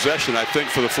possession, I think,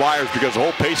 for the Flyers because the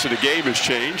whole pace of the game has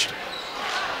changed.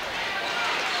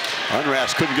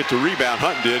 Unrath couldn't get the rebound.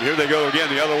 Hunt did. Here they go again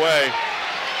the other way.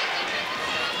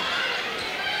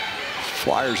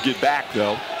 Flyers get back,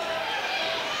 though.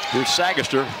 Here's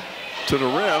Sagister to the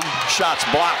rim. Shots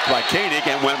blocked by Koenig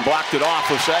and went and blocked it off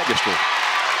of Sagister.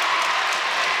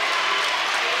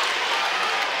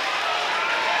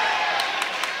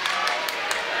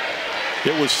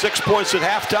 It was 6 points at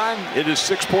halftime. It is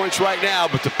 6 points right now,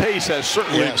 but the pace has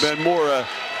certainly been more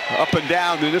up and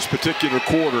down in this particular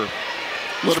quarter.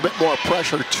 A little bit more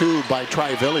pressure, too, by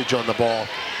Tri-Village on the ball.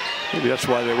 Maybe that's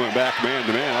why they went back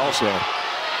man-to-man also.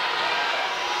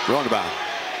 Roundabout.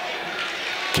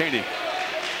 Koenig.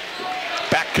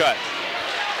 Back cut.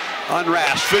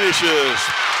 Unrath finishes.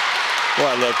 Well,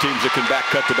 I love teams that can back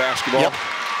cut the basketball. Yep.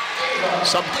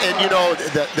 And you know,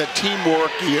 the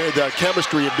teamwork, the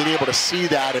chemistry of being able to see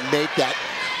that and make that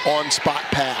on-spot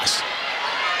pass.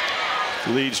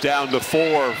 Leads down to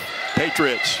 4.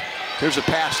 Patriots. Here's a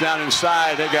pass down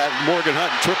inside. They got Morgan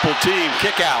Hunt triple team.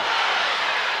 Kick out.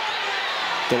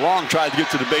 DeLong tried to get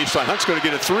to the baseline. Hunt's going to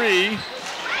get a 3.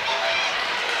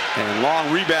 And long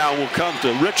rebound will come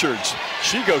to Richards.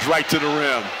 She goes right to the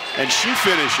rim, and she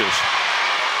finishes.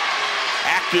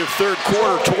 Active third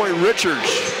quarter, Tori Richards.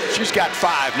 She's got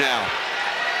 5 now.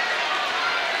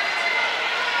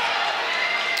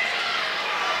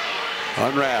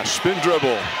 Unrath, spin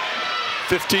dribble.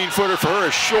 15-footer for her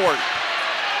is short.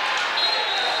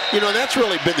 You know, that's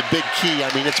really been the big key. I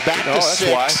mean, it's back to 6.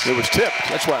 That's why it was tipped.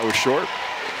 That's why it was short.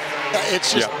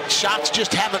 It's just shots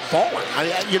just haven't fallen.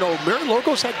 You know, Marion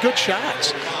Logos had good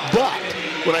shots, but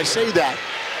when I say that,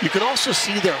 you can also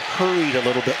see they're hurried a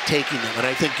little bit taking them, and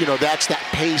I think, you know, that's that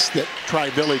pace that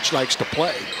Tri-Village likes to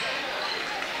play.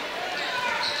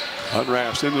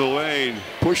 Unrath's into the lane,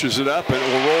 pushes it up, and it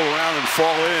will roll around and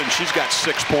fall in. She's got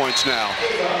 6 points now,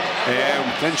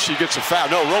 and then she gets a foul.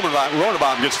 No,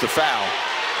 Ronebaum gets the foul.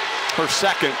 Her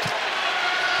second.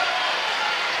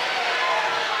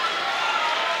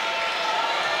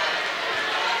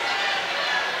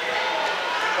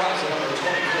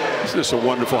 Isn't this a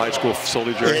wonderful high school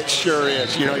facility, Jerry? It sure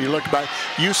is. You know, you look back.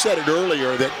 You said it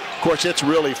earlier that, of course, it's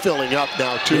really filling up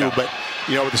now too. Yeah. But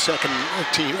you know, with the second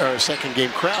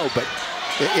game crowd, but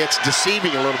it's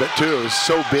deceiving a little bit too. It's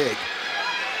so big.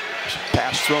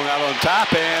 Pass thrown out on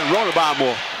top, and Ronabaum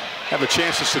will have a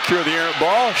chance to secure the errant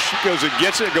ball. She goes and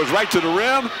gets it, goes right to the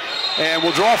rim, and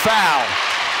will draw foul.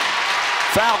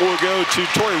 Foul will go to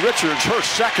Tori Richards, her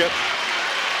second.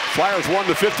 Flyers won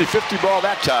the 50-50 ball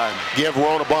that time. Give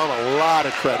Ronabaum a lot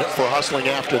of credit for hustling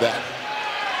after that.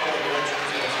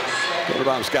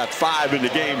 Ronabaum's got 5 in the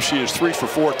game. She is 3 for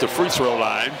 4 at the free throw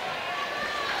line.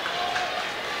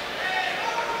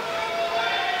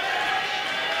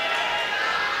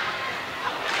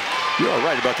 You're all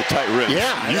right about the tight rim.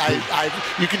 Yeah,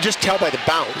 you can just tell by the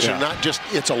bounce. Yeah. You're not just,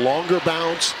 it's a longer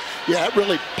bounce. Yeah, it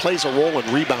really plays a role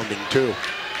in rebounding too.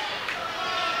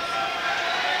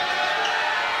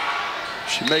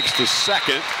 She makes the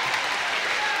second.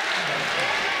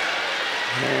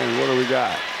 And what do we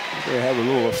got? We have a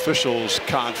little officials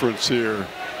conference here.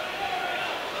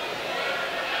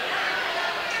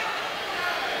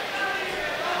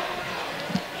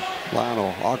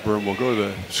 Lionel Ogburn will go to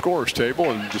the scorer's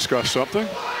table and discuss something.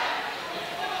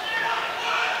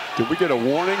 Did we get a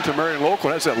warning to Marion Local?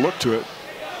 How does that look to it?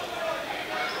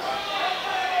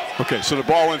 Okay, so the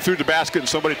ball went through the basket and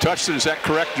somebody touched it. Is that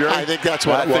correct, Jerry? I think that's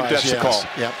what it was. I think that's the call.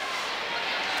 Yep.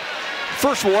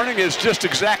 First warning is just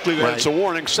exactly that. Right. It's a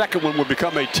warning. Second one would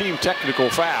become a team technical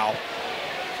foul.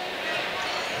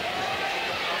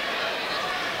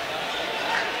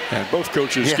 And both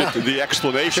coaches get to the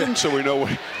explanation, so we know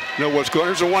what's going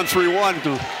on. There's a 1-3-1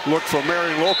 to look for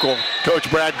Marion Local. Coach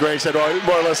Brad Gray said, oh,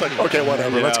 more or less like, okay,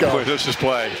 whatever, let's go. Let's just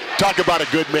play. Talk about a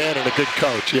good man and a good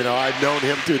coach. You know, I've known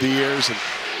him through the years, and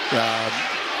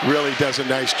really does a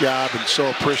nice job, and so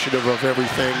appreciative of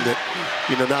everything that,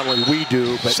 you know, not only we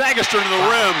do, but Sagister to the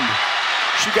rim.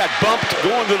 She got bumped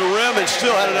going to the rim and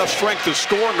still had enough strength to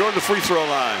score and go to the free throw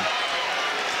line.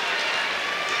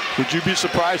 Would you be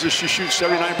surprised if she shoots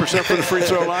 79% from the free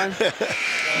throw line?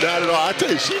 Not at all. I tell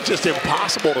you, she's just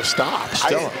impossible to stop.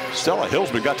 Stella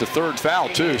Hillsman got the third foul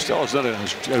too. Stella's done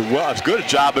as good a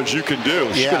job as you can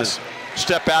do. She's going to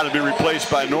step out and be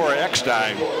replaced by Nora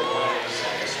Eckstein.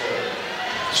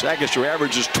 Sagister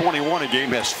averages 21 a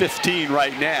game, has 15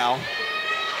 right now.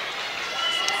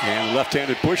 And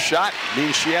left-handed push shot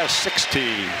means she has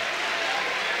 16.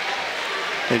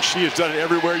 And she has done it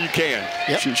everywhere you can.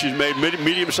 Yep. She's made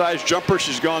medium-sized jumpers.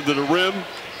 She's gone to the rim.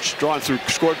 She's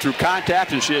scored through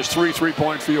contact, and she has 3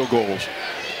 3-point field goals.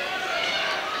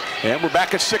 And we're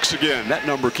back at 6 again. That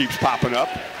number keeps popping up.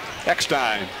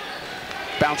 Eckstein.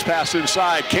 Bounce pass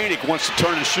inside. Koenig wants to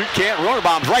turn and shoot. Can't.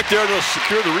 Ronabaum's right there to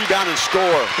secure the rebound and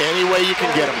score. Any way you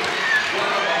can get them.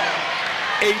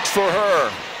 8 for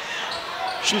her.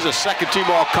 She's a second-team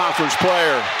all-conference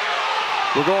player.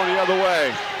 We're going the other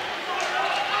way.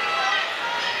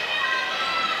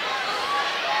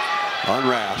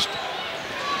 Unrasked.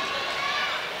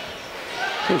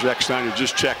 Here's Eckstein, who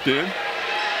just checked in.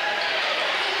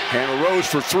 Hannah Rose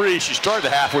for 3. She started the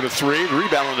half with a 3. The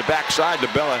rebound on the backside to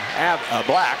Bella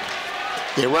Black.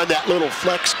 They run that little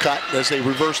flex cut as they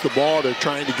reverse the ball. They're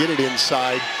trying to get it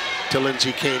inside to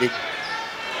Lindsay Koenig.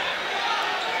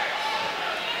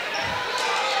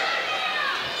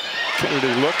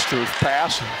 Kennedy looks to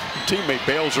pass. Teammate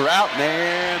bails her out,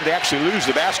 and they actually lose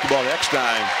the basketball to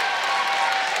Eckstein.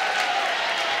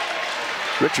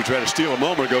 Richard tried to steal a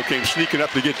moment ago, came sneaking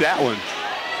up to get that one.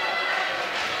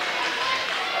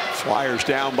 Flyers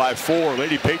down by 4.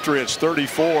 Lady Patriots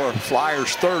 34,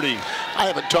 Flyers 30. I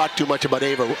haven't talked too much about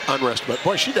Ava Unrest, but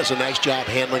boy, she does a nice job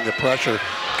handling the pressure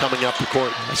coming up the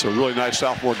court. That's a really nice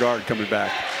sophomore guard coming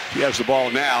back. He has the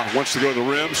ball now, wants to go to the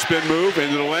rim, spin move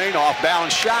into the lane, off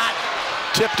balance shot,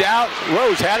 tipped out.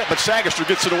 Rose had it, but Sagister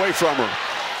gets it away from her.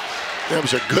 That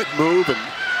was a good move, and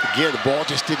again, the ball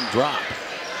just didn't drop.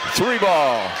 3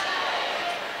 ball.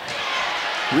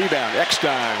 Rebound,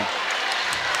 Eckstein.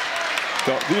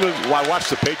 I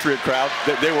watched the Patriot crowd.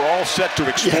 They were all set to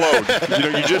explode.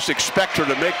 You know, you just expect her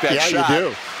to make that shot. Yeah, you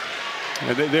do.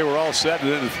 And they were all set,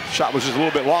 and then the shot was just a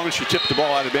little bit long, and she tipped the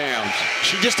ball out of bounds.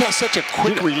 She just has such a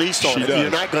quick release on it. Does.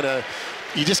 You're not gonna,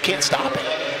 you just can't stop it.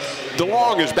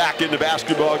 DeLong is back in the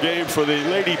basketball game for the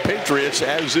Lady Patriots,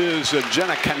 as is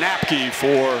Jenna Kanapke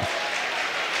for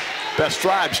Best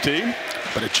Tribes team.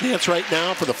 But a chance right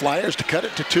now for the Flyers to cut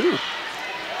it to 2.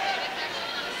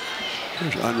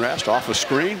 There's Unrest off a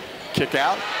screen, kick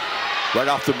out, right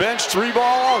off the bench, 3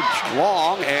 ball,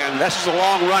 long, and this is a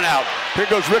long run out. Here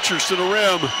goes Richards to the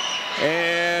rim,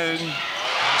 and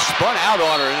spun out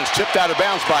on her, and it's tipped out of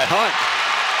bounds by Hunt.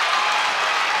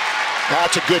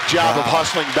 That's a good job of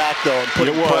hustling back, though, and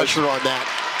putting pressure on that.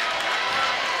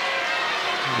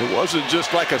 It wasn't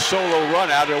just like a solo run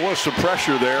out, there was some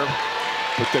pressure there.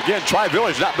 But again,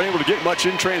 Tri-Village not been able to get much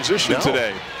in transition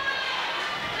today.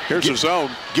 Here's the zone.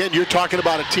 Again, you're talking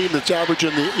about a team that's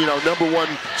averaging the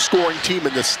 #1 scoring team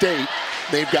in the state.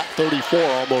 They've got 34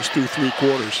 almost through 3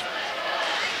 quarters.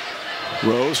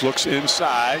 Rose looks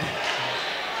inside.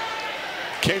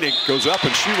 Koenig goes up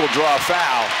and she will draw a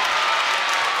foul.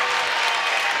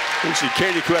 Lindsay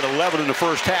Koenig, who had 11 in the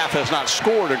first half, has not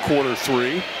scored in quarter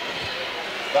 3.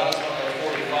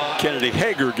 Kennedy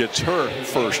Hager gets her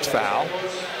first foul.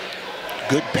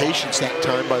 Good patience that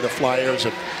time by the Flyers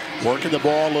of working the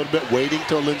ball a little bit, waiting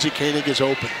till Lindsay Koenig is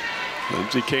open.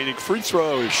 Lindsay Koenig free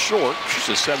throw is short. She's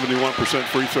a 71%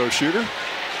 free throw shooter.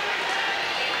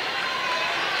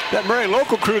 That Marion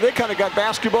local crew, they kind of got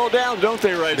basketball down, don't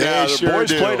they, right now? The sure boys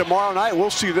do. play tomorrow night. We'll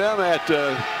see them at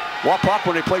Wapak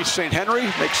when they play St. Henry.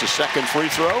 Makes the second free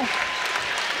throw.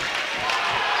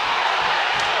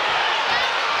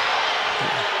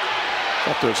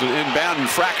 Thought there was an inbound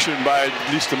infraction by at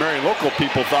least the Marion local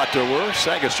people thought there were.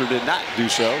 Sagister did not do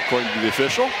so, according to the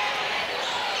official.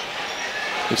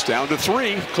 It's down to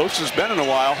 3, closest it's been in a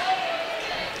while.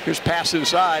 Here's pass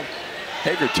inside.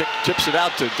 Hager tips it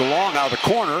out to DeLong out of the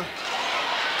corner.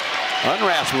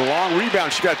 Unwraps with a long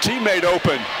rebound. She got a teammate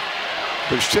open.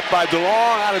 But it's tipped by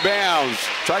DeLong out of bounds.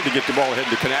 Tried to get the ball ahead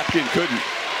to Kanapke and couldn't.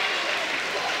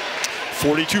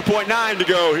 42.9 to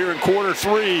go here in quarter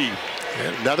 3.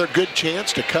 And another good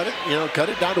chance to cut it, cut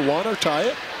it down to 1 or tie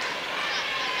it.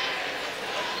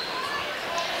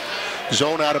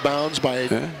 Zone out of bounds by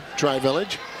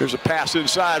Tri-Village. There's a pass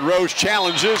inside. Rose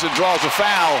challenges and draws a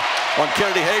foul on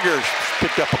Kennedy Hager.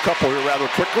 Picked up a couple here rather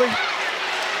quickly.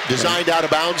 Designed out of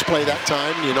bounds play that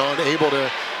time, and able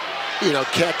to,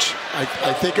 catch. I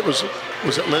think it was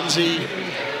it Lindsay?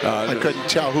 I couldn't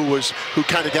tell who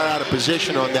kind of got out of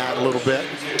position on that a little bit.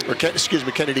 Or excuse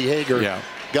me, Kennedy Hager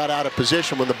got out of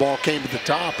position when the ball came to the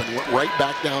top and went right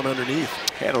back down underneath.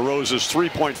 Hannah Rose's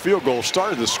 3-point field goal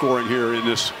started the scoring here in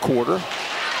this quarter.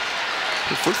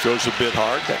 The free throw's a bit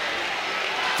hard. That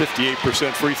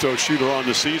 58% free throw shooter on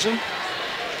the season.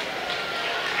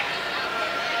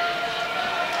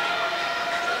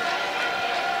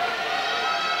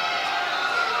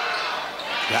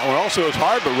 That one also is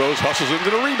hard, but Rose hustles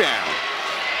into the rebound.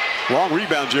 Long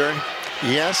rebound, Jerry.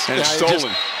 Yes. And it's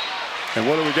stolen. And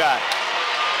what do we got?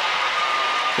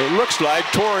 It looks like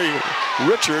Tori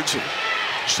Richards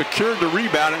secured the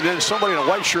rebound, and then somebody in a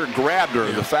white shirt grabbed her.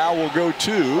 The foul will go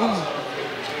to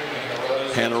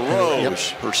Hannah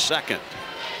Rose, her second.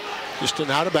 Just an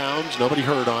out of bounds. Nobody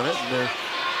hurt on it. And they're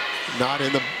not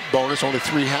in the bonus. Only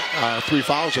three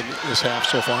fouls in this half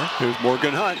so far. Here's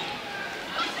Morgan Hunt.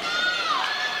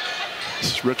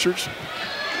 This is Richards. She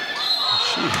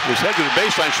was headed to the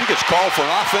baseline. She gets called for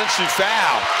an offensive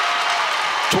foul.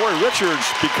 Tori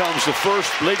Richards becomes the first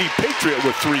Lady Patriot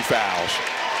with 3 fouls.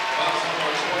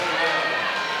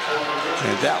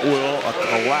 And that will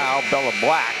allow Bella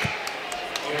Black.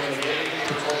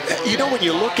 When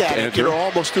you look at it,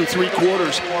 almost through 3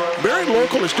 quarters, Marion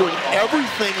Local is doing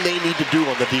everything they need to do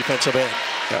on the defensive end.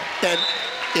 Yeah. And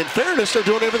in fairness, they're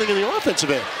doing everything in the offensive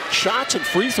end. Shots and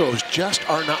free throws just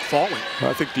are not falling.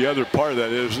 I think the other part of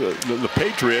that is the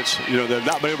Patriots, they've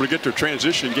not been able to get their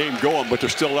transition game going, but they're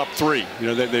still up 3.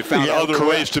 They found other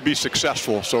ways to be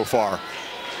successful so far.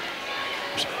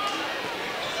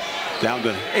 Down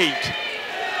to 8.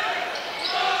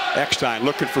 Eckstein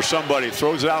looking for somebody,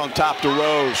 throws it out on top to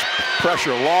Rose.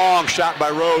 Pressure, long shot by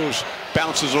Rose,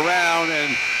 bounces around,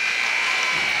 and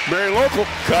Marion Local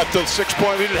cut the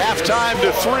 6-point lead at halftime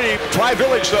to 3.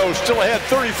 Tri-Village, though, still ahead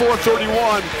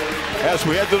 34-31 as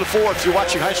we head to the 4th. You're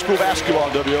watching high school basketball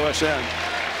on WOSN.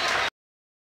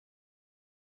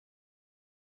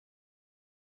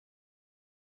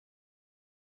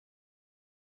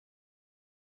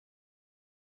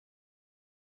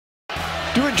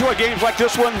 Do you enjoy games like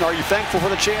this one? Are you thankful for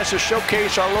the chance to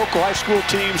showcase our local high school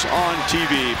teams on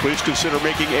TV? Please consider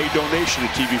making a donation to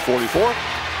TV44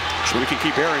 so we can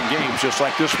keep airing games just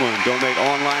like this one. Donate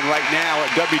online right now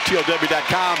at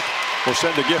WTOW.com or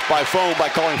send a gift by phone by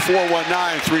calling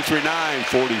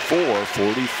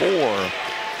 419-339-4444.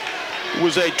 It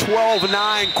was a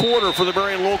 12-9 quarter for the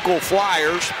Marion Local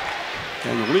Flyers.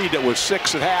 And the lead that was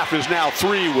 6 at half is now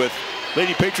 3 with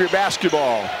Lady Patriot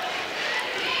basketball.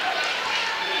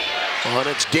 And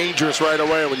it's dangerous right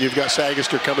away when you've got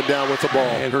Sagister coming down with the ball.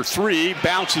 And her 3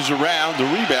 bounces around. The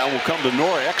rebound will come to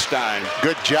Nora Eckstein.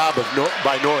 Good job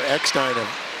by Nora Eckstein of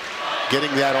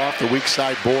getting that off the weak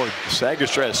side board.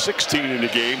 Sagister has 16 in the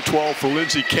game, 12 for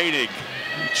Lindsay Koenig.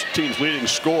 Each team's leading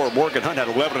scorer. Morgan Hunt had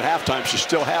 11 at halftime. She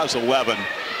still has 11.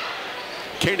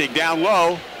 Koenig down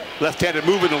low. Left-handed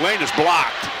move in the lane is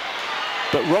blocked.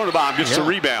 But Ronebaum gets the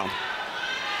rebound.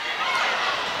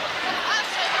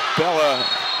 Bella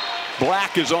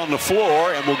Black is on the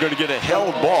floor, and we're going to get a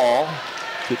held ball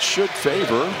that should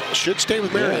favor. Should stay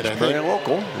with Marion. Yeah, Marion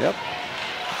local. Yep.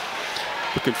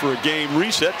 Looking for a game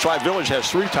reset. Tri-Village has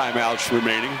 3 timeouts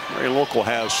remaining. Marion local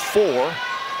has 4.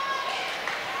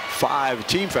 5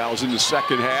 team fouls in the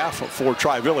second half for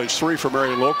Tri-Village, 3 for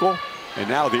Marion local, and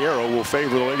now the arrow will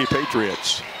favor the Lady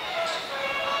Patriots.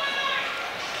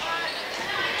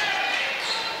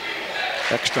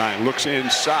 Eckstein looks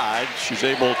inside. She's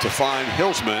able to find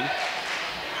Hilsman.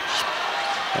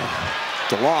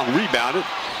 DeLong rebounded,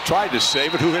 tried to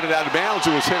save it. Who hit it out of bounds?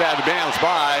 It was hit out of bounds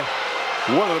by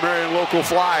one of the Marion local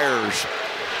Flyers.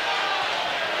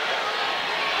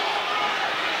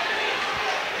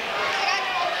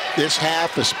 This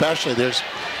half especially,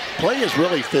 play is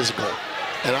really physical.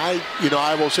 And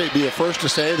I will say, be the first to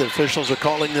say that officials are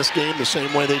calling this game the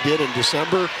same way they did in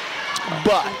December.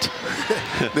 But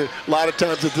a lot of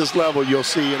times at this level, you'll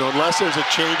see, unless there's a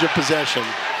change of possession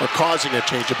or causing a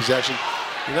change of possession,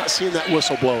 you're not seeing that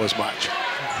whistle blow as much.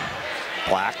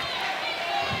 Black.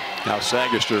 Now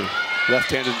Sagister,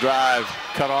 left-handed drive,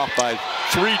 cut off by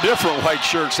 3 different white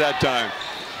shirts that time.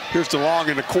 Here's DeLong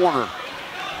in the corner.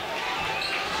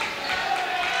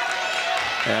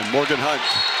 And Morgan Hunt.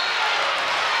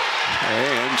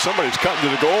 And somebody's cutting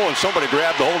to the goal, and somebody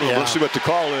grabbed the hold of him. Let's see what the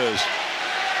call is.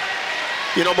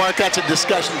 Mark, that's a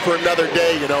discussion for another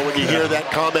day, when you hear that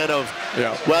comment of,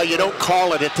 well, you don't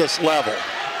call it at this level.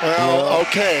 Well,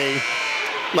 okay.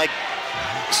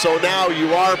 So now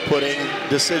you are putting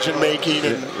decision-making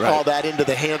and all that into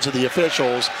the hands of the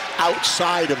officials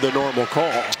outside of the normal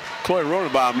call. Chloe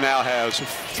Ronenbaum now has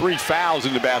 3 fouls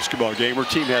in the basketball game. Her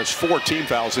team has 4 team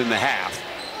fouls in the half.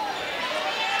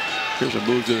 Here's a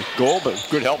move to goal, but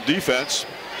good help defense.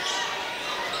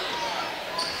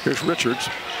 Here's Richards.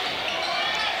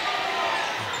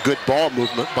 Good ball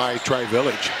movement by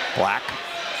Tri-Village. Black.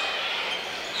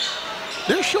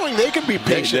 They're showing they can be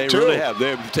patient, too. They really have.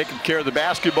 They've taken care of the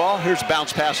basketball. Here's a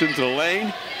bounce pass into the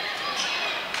lane.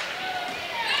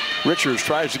 Richards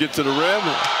tries to get to the rim.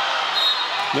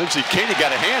 Lindsay Kaney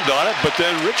got a hand on it, but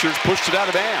then Richards pushed it out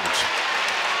of bounds.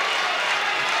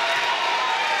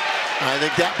 I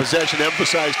think that possession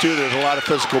emphasized, too, there's a lot of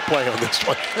physical play on this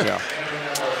one.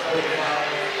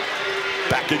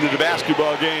 Back into the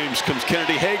basketball games comes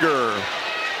Kennedy Hager.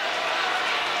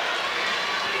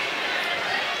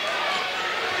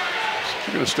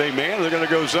 They're going to stay man. They're going to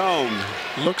go zone.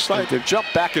 Looks like they jump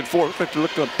back and forth. They're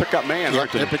looking to pick up man,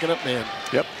 aren't they? They're picking up man.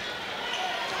 Yep.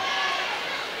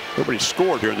 Nobody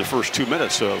scored here in the first 2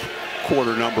 minutes of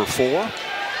quarter number 4.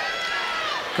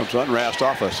 Comes unrasped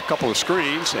off a couple of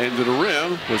screens, and to the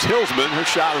rim was Hilsman. Her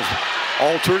shot is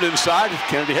altered inside.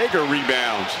 Kennedy Hager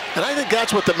rebounds. And I think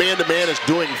that's what the man-to-man is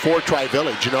doing for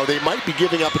Tri-Village. They might be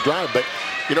giving up a drive, but,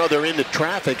 they're into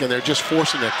traffic and they're just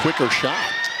forcing a quicker shot.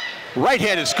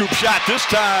 Right-handed scoop shot this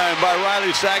time by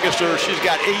Riley Sagister. She's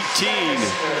got 18.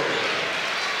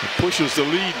 It pushes the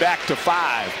lead back to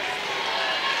 5.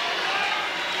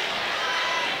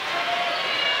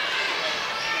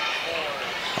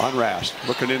 Unrasped,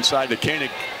 looking inside to Koenig.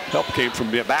 Help came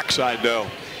from the backside, though.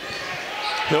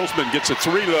 Hilsman gets a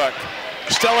 3-look.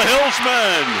 Stella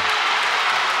Hilsman,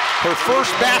 her first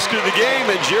basket of the game,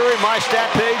 and Jerry, my stat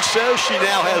page says she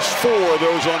now has 4 of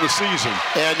those on the season.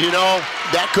 And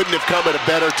that couldn't have come at a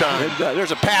better time. And, there's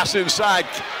a pass inside,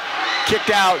 kicked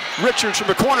out. Richards from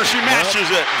the corner, she matches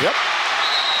it. Yep.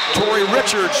 Tori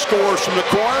Richards scores from the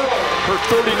corner. Her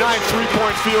 39th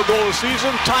three-point field goal of the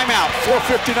season. Timeout,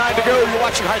 4:59 to go. You're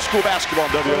watching high school basketball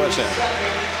on WSN.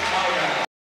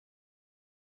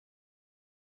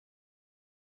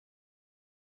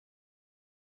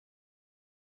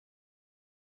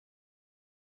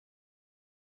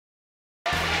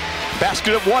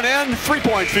 Basket at one end,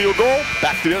 3-point field goal.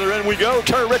 Back to the other end we go.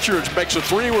 Tori Richards makes a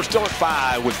 3. We're still at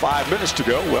 5 with 5 minutes to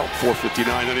go. Well,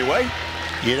 4:59 anyway.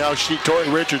 Tori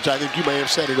Richards, I think you may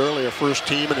have said it earlier, first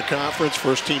team in the conference,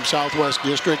 first team Southwest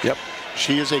District. Yep.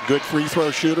 She is a good free throw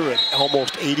shooter at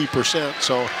almost 80%.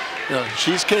 So,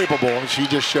 she's capable, and she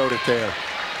just showed it there.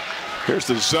 Here's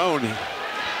the zone.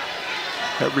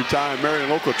 Every time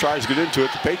Marion Local tries to get into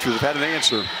it, the Patriots have had an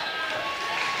answer.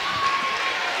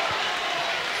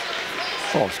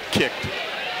 Oh, it's kicked.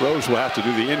 Rose will have to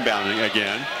do the inbounding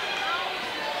again.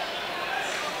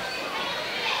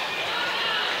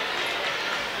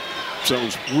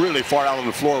 Zone's really far out on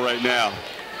the floor right now.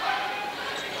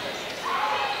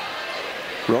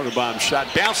 Ronenbaum shot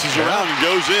bounces around and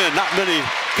goes in. Not many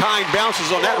kind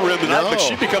bounces on that rim tonight, but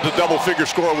she becomes a double-figure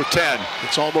scorer with 10.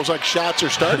 It's almost like shots are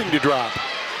starting to drop.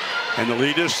 And the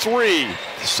lead is 3.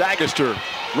 Sagister,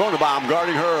 Ronenbaum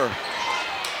guarding her.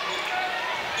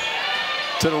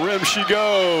 To the rim she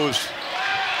goes.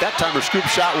 That time her scoop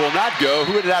shot will not go.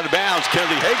 Who hit it out of bounds?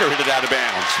 Kennedy Hager hit it out of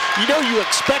bounds. You know, you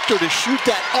expect her to shoot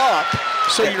that up,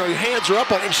 so you know your hands are up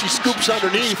on it, and she scoops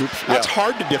underneath. That's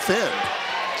hard to defend.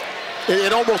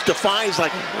 It almost defies,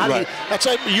 like, that's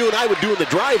like you and I would do in the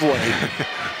driveway.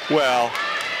 Well,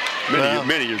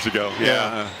 many years ago.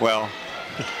 Yeah. Well,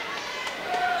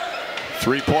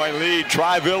 3-point lead,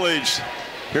 Tri-Village.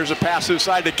 Here's a pass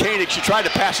inside to Koenig. She tried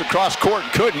to pass across court,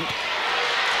 couldn't.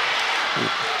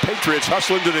 Patriots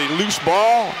hustle into the loose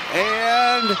ball,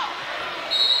 and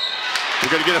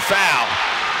they're going to get a foul.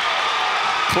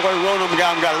 Chloe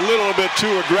Ronenbaum got a little bit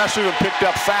too aggressive and picked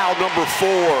up foul number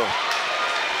 4.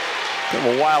 Kind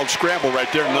of a wild scramble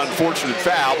right there, an unfortunate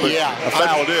foul, but a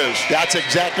foul it is. That's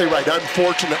exactly right,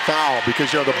 unfortunate foul,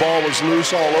 because, you know, the ball was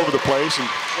loose all over the place, and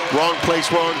wrong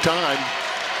place, wrong time.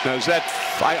 Now, is that,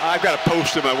 I've got a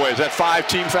post in my way. Is that 5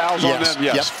 team fouls on them?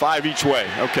 Yes, 5 each way.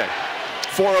 Okay.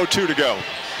 4:02 to go.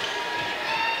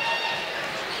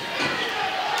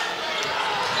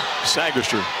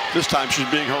 Sagister, this time she's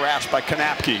being harassed by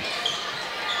Kanapke.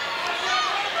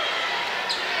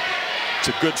 It's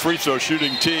a good free throw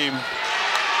shooting team.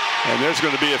 And there's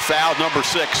going to be a foul, number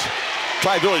 6.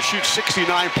 Tri-Village shoots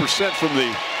 69% from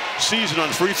the season on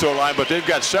free throw line, but they've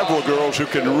got several girls who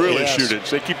can really shoot it.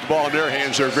 So they keep the ball in their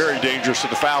hands. They're very dangerous at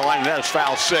the foul line, and that is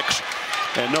foul 6.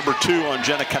 And number 2 on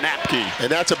Jenna Kanapke.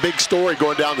 And that's a big story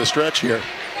going down the stretch here.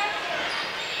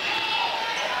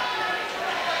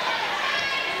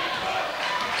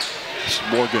 This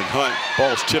is Morgan Hunt.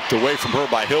 Ball's tipped away from her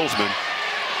by Hillsman.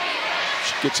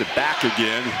 She gets it back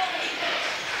again.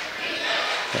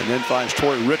 And then finds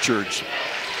Tori Richards.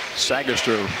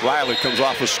 Sagister Riley comes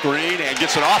off a screen and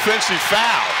gets an offensive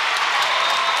foul.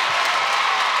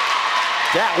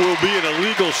 That will be an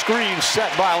illegal screen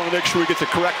set by, I want to make sure we get the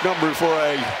correct number before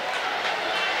I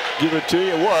give it to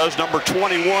you. It was number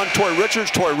 21, Tori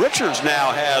Richards. Tori Richards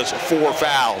now has 4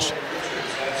 fouls.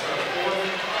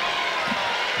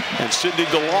 And Sydney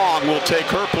DeLong will take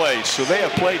her place. So they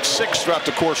have played 6 throughout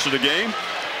the course of the game.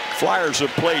 Flyers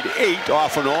have played 8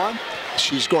 off and on.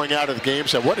 She's going out of the game,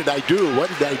 said, what did I do? What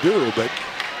did I do? But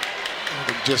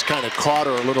just kind of caught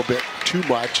her a little bit too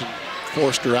much and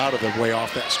forced her out of the way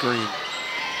off that screen.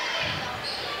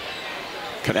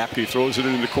 Kanapke throws it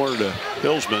into the corner to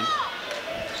Hillsman.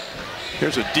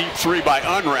 Here's a deep 3 by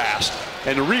Unrast.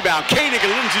 And the rebound, Koenig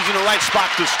and Lindsay's in the right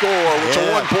spot to score. It's a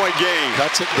 1-point game.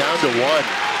 Cuts it down to 1.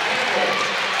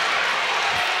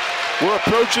 We're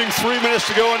approaching 3 minutes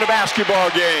to go in the basketball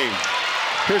game.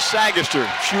 Here's Sagister.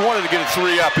 She wanted to get a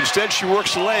 3 up. Instead, she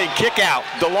works the lane. Kick out.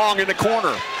 DeLong in the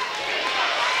corner.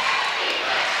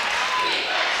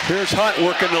 Here's Hunt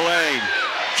working the lane.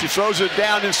 She throws it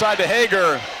down inside to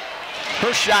Hager.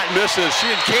 Her shot misses.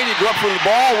 She and Katie go up for the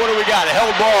ball. What do we got? A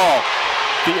held ball.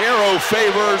 The arrow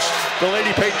favors the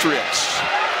Lady Patriots.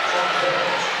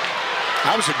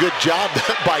 That was a good job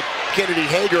by Kennedy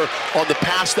Hager on the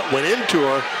pass that went into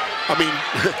her. I mean,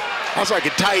 that was like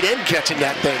a tight end catching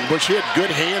that thing, but she had good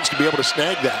hands to be able to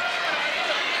snag that.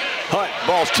 Hunt,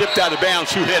 ball's tipped out of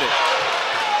bounds. Who hit it?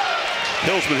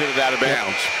 Hillsman hit it out of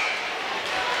bounds.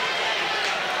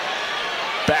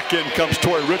 Back in comes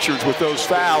Tori Richards with those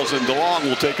fouls, and DeLong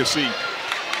will take a seat.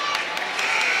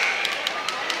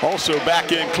 Also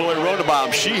back in Chloe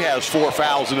Ronenbaum. She has 4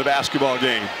 fouls in the basketball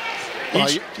game.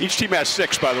 Each team has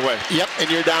 6, by the way. Yep, and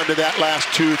you're down to that last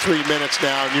 2-3 minutes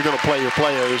now, and you're going to play your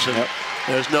players, and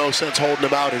there's no sense holding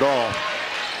them out at all.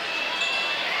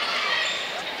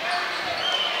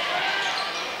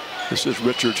 This is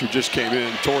Richards, who just came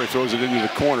in. Tori throws it into the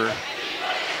corner.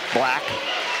 Black.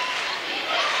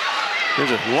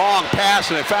 There's a long pass,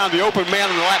 and they found the open man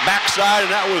on the backside,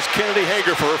 and that was Kennedy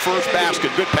Hager for her first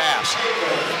basket. Good pass.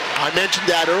 I mentioned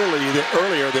that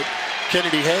earlier that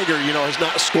Kennedy Hager, you know, has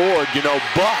not scored, you know,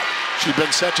 but she's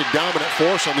been such a dominant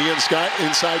force on the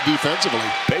inside defensively.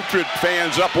 Patriot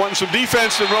fans up wanting some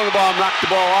defense, and Ronenbaum knocked the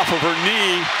ball off of her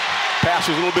knee. Pass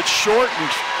was a little bit short and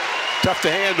tough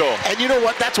to handle. And you know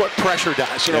what? That's what pressure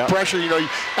does. You know, pressure, you know,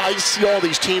 I see all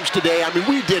these teams today. I mean,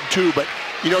 we did too, but,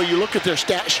 you know, you look at their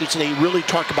stat sheets and they really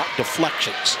talk about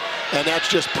deflections. And that's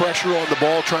just pressure on the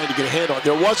ball, trying to get a handle.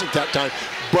 There wasn't that time,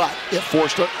 but it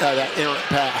forced that errant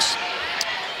pass.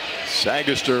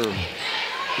 Sagister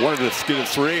wanted to get a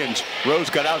 3, and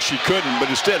Rose got out. She couldn't, but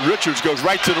instead Richards goes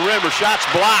right to the rim. Her shot's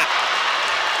blocked.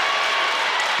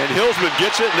 And Hillsman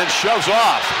gets it and then shoves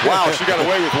off. Wow, she got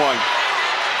away with one.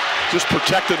 Just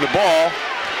protecting the ball.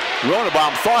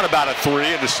 Ronenbaum thought about a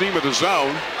 3 in the seam of the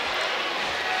zone.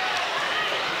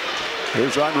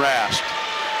 Here's Unrast.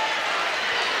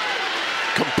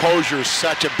 Composure's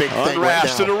such a big thing right now.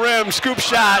 Unrast to the rim, scoop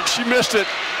shot. She missed it.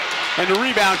 And the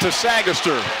rebound to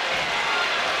Sagister.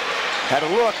 Had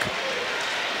a look.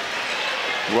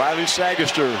 Riley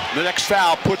Sagister, the next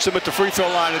foul, puts him at the free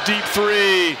throw line. A deep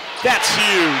three. That's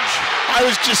huge. I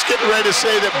was just getting ready to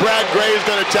say that Brad Gray is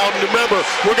going to tell him, remember,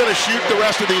 we're going to shoot the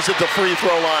rest of these at the free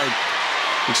throw line.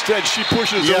 Instead, she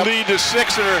pushes the lead to 6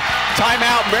 in her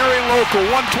timeout. Marion local,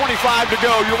 1:25 to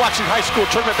go. You're watching high school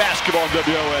tournament basketball on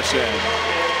WOSN.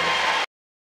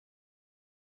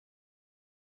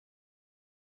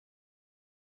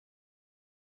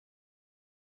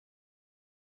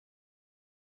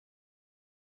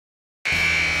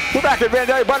 We're back at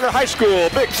Vandalia Butler High School.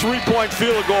 Big three-point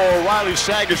field goal. Riley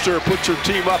Sagister puts her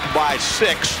team up by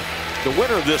 6. The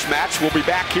winner of this match will be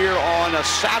back here on a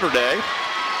Saturday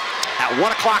at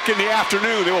 1 o'clock in the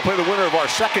afternoon. They will play the winner of our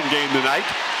second game tonight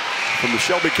from the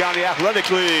Shelby County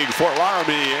Athletic League, Fort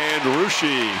Laramie and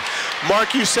Russia.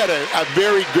 Mark, you said a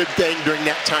very good thing during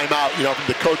that timeout, you know,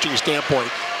 from the coaching standpoint.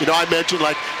 You know, I mentioned,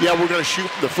 like, yeah, we're going to shoot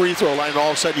from the free throw line, and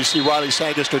all of a sudden you see Riley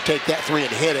Sagister take that three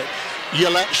and hit it. You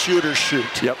let shooters shoot.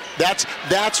 Yep. That's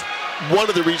one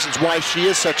of the reasons why she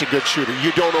is such a good shooter.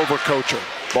 You don't overcoach her.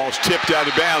 Ball's tipped out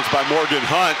of bounds by Morgan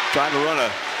Hunt, trying to run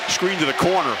a screen to the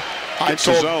corner. I've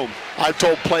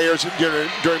told players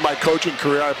during my coaching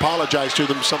career, I apologize to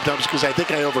them sometimes because I think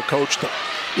I overcoached them.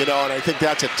 You know, and I think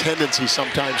that's a tendency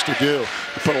sometimes to do.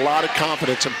 You put a lot of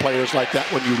confidence in players like that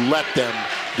when you let them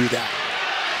do that.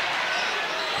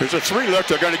 Here's a three look.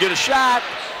 They're going to get a shot.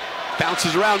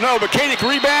 Bounces around, no, but Koenig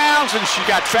rebounds, and she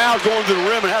got fouled going to the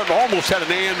rim and almost had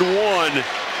an and one.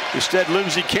 Instead,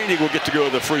 Lindsay Koenig will get to go to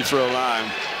the free throw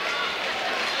line.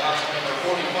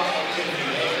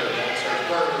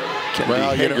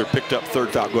 Kennedy Hager picked up third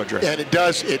foul. Go ahead, Dre. And it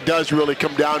does really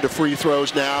come down to free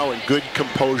throws now and good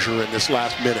composure in this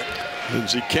last minute.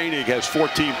 Lindsay Koenig has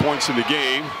 14 points in the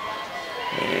game,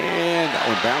 and that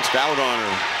one bounced out on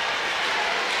her.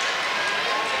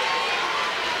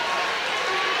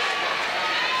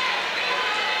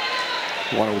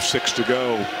 .106 to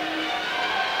go.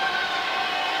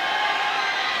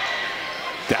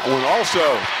 That one also,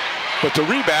 but the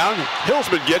rebound,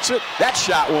 Hillsman gets it. That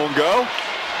shot won't go.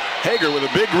 Hager with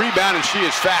a big rebound, and she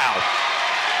is fouled.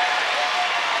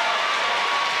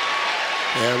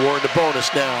 And we're in the bonus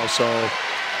now, so.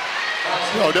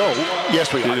 Oh, no.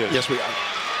 Yes, we are. Yes, we are.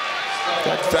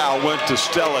 That foul went to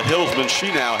Stella Hillsman.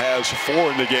 She now has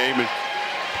 4 in the game. And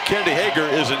Kennedy Hager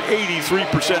is an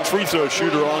 83% free throw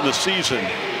shooter on the season.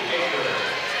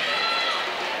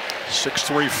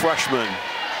 6'3" freshman.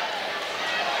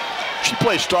 She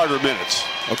plays starter minutes.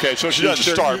 Okay, so she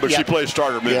doesn't start, but she plays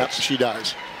starter minutes. Yeah, she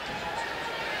does.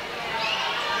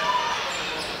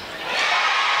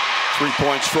 3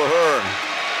 points for her.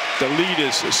 The lead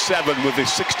is 7 with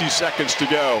 60 seconds to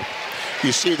go.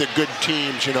 You see the good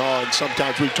teams, you know, and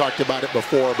sometimes we've talked about it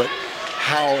before, but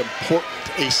how important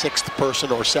a 6th person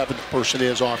or 7th person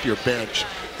is off your bench.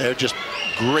 They're just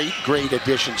great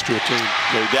additions to a team.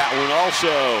 That one also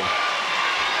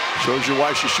shows you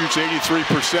why she shoots 83%.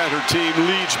 Her team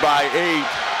leads by 8.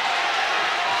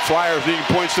 Flyers needing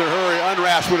points in a hurry.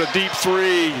 Unrath with a deep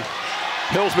three.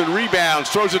 Hillsman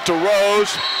rebounds, throws it to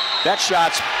Rose. That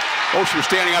shot's, she was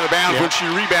standing out of bounds when she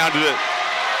rebounded it.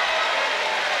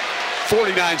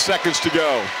 49 seconds to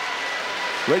go.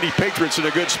 Lady Patriots in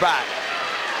a good spot.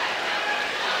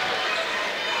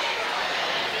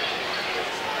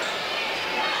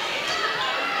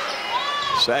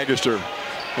 Sagister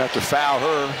have to foul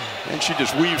her, and she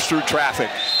just weaves through traffic.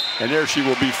 And there she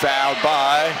will be fouled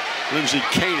by Lindsay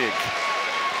Koenig.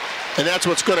 And that's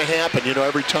what's going to happen, you know,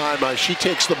 every time she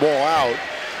takes the ball out,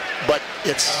 but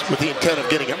it's with the intent of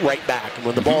getting it right back. And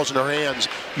when the ball's in her hands,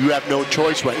 you have no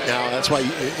choice right now. That's why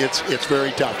it's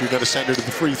very tough. You're going to send her to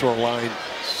the free throw line.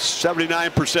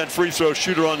 79% free throw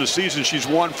shooter on the season. She's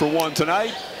 1 for 1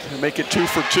 tonight. Make it 2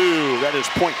 for 2. That is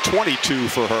 .22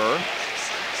 for her.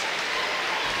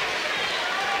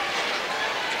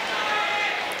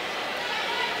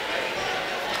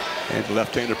 And the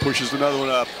left-hander pushes another one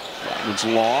up. That one's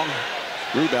long.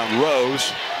 Rebound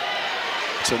Rose.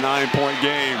 It's a 9-point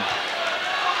game.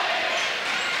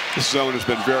 This zone has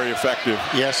been very effective.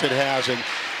 Yes, it has, and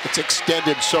it's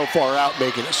extended so far out,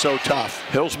 making it so tough.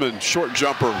 Hillsman, short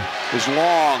jumper, is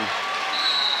long.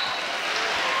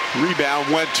 Rebound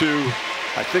went to,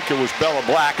 I think it was Bella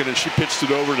Black, and then she pitched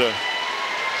it over to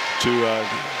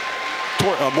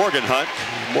Morgan Hunt.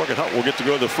 Morgan Hunt will get to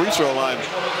go to the free throw line.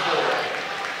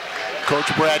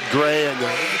 Coach Brad Gray and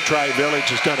the Tri-Village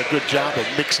has done a good job of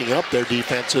mixing up their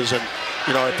defenses and,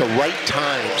 you know, at the right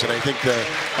times. And I think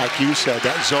like you said,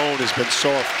 that zone has been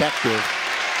so effective.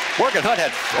 Morgan Hunt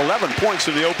had 11 points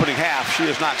in the opening half. She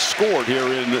has not scored here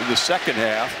in the second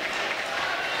half.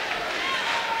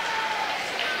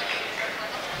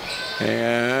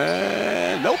 And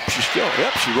Nope, she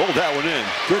rolled that one in.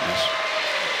 Goodness.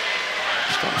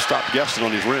 Stop guessing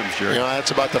on these rims, Jerry. You know,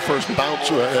 that's about the first bounce,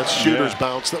 that's shooter's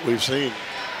bounce that we've seen.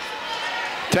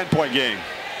 10-point game.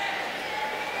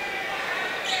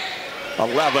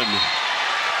 11.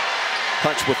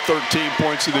 Hunt's with 13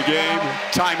 points in the game.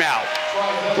 Timeout.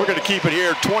 We're going to keep it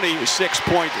here.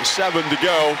 26.7 to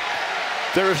go.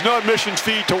 There is no admissions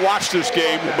fee to watch this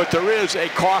game, but there is a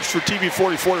cost for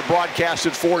TV44 to broadcast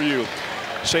it for you.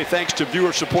 Say thanks to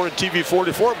viewer-supported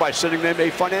TV44 by sending them a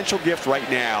financial gift right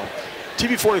now.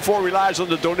 TV44 relies on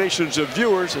the donations of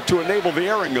viewers to enable the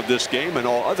airing of this game and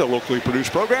all other locally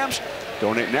produced programs.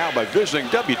 Donate now by visiting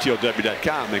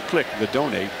WTOW.com and click the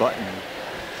donate button.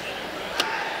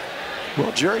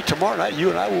 Well, Jerry, tomorrow night you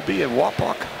and I will be in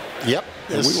Wapak. Yep.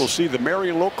 And we will see the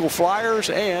Marion local Flyers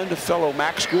and fellow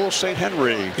MAC school St.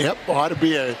 Henry. Yep, ought to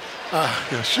be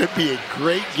should be a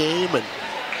great game, and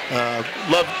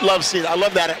love seeing. I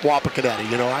love that at Wapakoneta.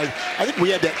 You know, I think we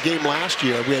had that game last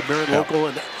year. We had Marion local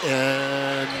and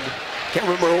can't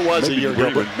remember who it was a year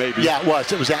ago. Maybe. Yeah, it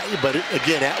was. It was at, but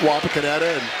again at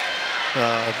Wapakoneta,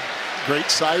 and great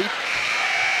site.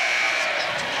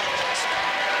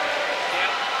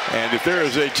 And if there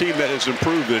is a team that has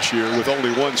improved this year with only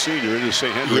one senior, it is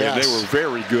St. Henry. Yes. And they were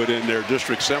very good in their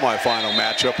district semifinal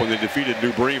matchup when they defeated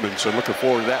New Bremen. So looking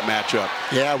forward to that matchup.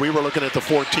 Yeah, we were looking at the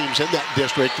 4 teams in that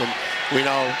district, and we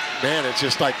know, man, it's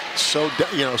just like so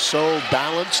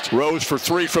balanced. Rose for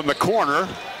 3 from the corner.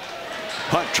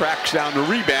 Hunt tracks down the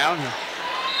rebound.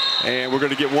 And we're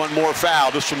going to get one more foul.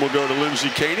 This one will go to Lindsay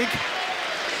Koenig.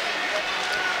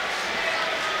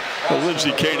 Well,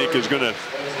 Lindsay Koenig is going to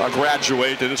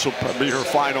graduate, and this will be her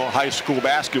final high school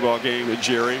basketball game at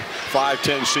Jerry.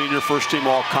 5'10" senior, first-team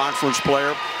all-conference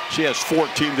player. She has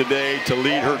 14 today to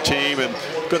lead her team, and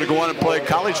going to go on and play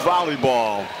college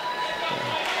volleyball.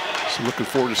 So looking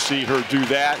forward to seeing her do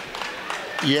that.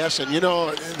 Yes, and you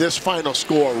know, this final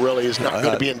score really is not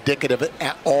going to be indicative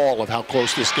at all of how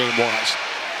close this game was.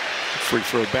 Free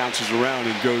throw bounces around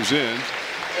and goes in.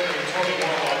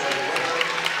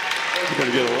 We're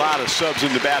going to get a lot of subs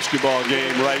in the basketball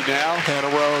game right now. Hannah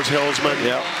Rose, Hillsman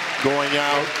going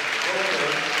out.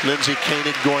 Lindsay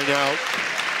Koenig going out.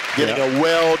 Getting a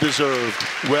well-deserved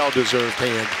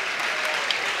hand.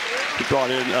 He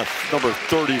brought in number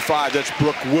 35. That's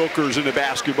Brooke Wilkers in the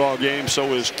basketball game.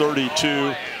 So is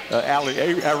 32, Allie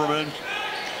Everman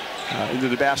into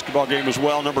the basketball game as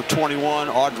well. Number 21,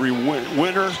 Audrey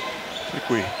Winter. I think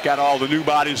we got all the new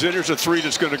bodies in. There's a 3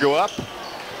 that's going to go up.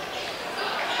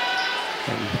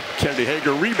 And Kennedy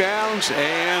Hager rebounds,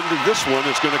 and this one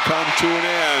is going to come to an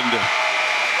end.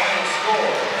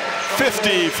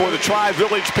 50 for the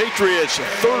Tri-Village Patriots,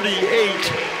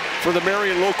 38 for the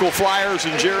Marion local Flyers.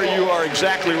 And Jerry, you are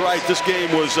exactly right. This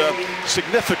game was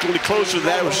significantly closer than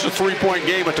that. It was just a 3-point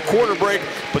game at the quarter break,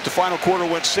 but the final quarter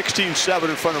went 16-7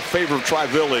 in favor of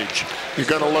Tri-Village. You're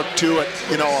going to look to it.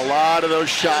 You know, a lot of those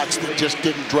shots that just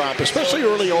didn't drop, especially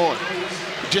early on,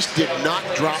 just did not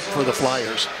drop for the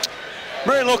Flyers.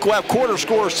 Marion local have quarter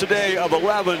scores today of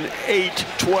 11, 8,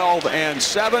 12, and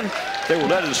 7. They were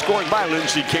led in scoring by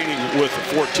Lindsay Koenig with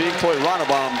 14. Chloe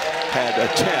Ronnebaum had a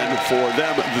 10 for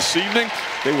them this evening.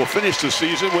 They will finish the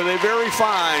season with a very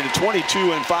fine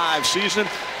 22-5 season.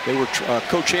 They were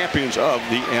co-champions of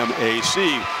the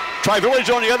MAC.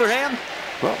 Tri-Village, on the other hand,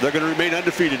 well, they're going to remain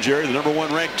undefeated, Jerry. The number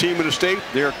 1 ranked team in the state.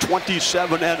 They're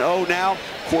 27-0 now.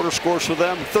 Quarter scores for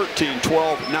them, 13,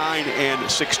 12, 9, and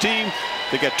 16.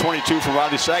 They got 22 from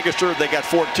Riley Sagister. They got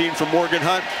 14 from Morgan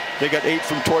Hunt. They got 8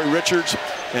 from Tori Richards.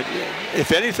 And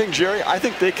if anything, Jerry, I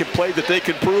think they can play that they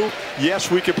can prove, yes,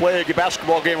 we can play a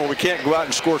basketball game where we can't go out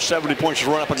and score 70 points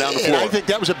and run up and down the floor. And I think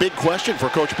that was a big question for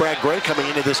Coach Brad Gray coming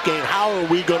into this game. How are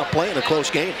we going to play in a close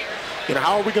game? You know,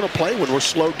 how are we going to play when we're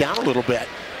slowed down a little bit?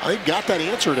 I think got that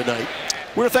answer tonight.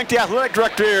 We want to thank the athletic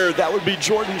director here. That would be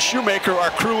Jordan Shoemaker.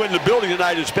 Our crew in the building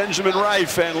tonight is Benjamin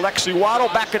Reif and Lexi Waddle.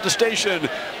 Back at the station,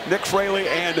 Nick Fraley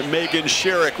and Megan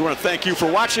Sherrick. We want to thank you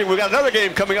for watching. We've got another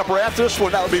game coming up right after this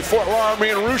one. That would be Fort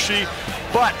Laramie and Aroostook.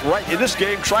 But right in this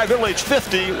game, Tri-Village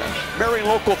 50, Marion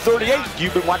local 38.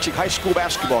 You've been watching high school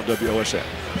basketball on WOSN.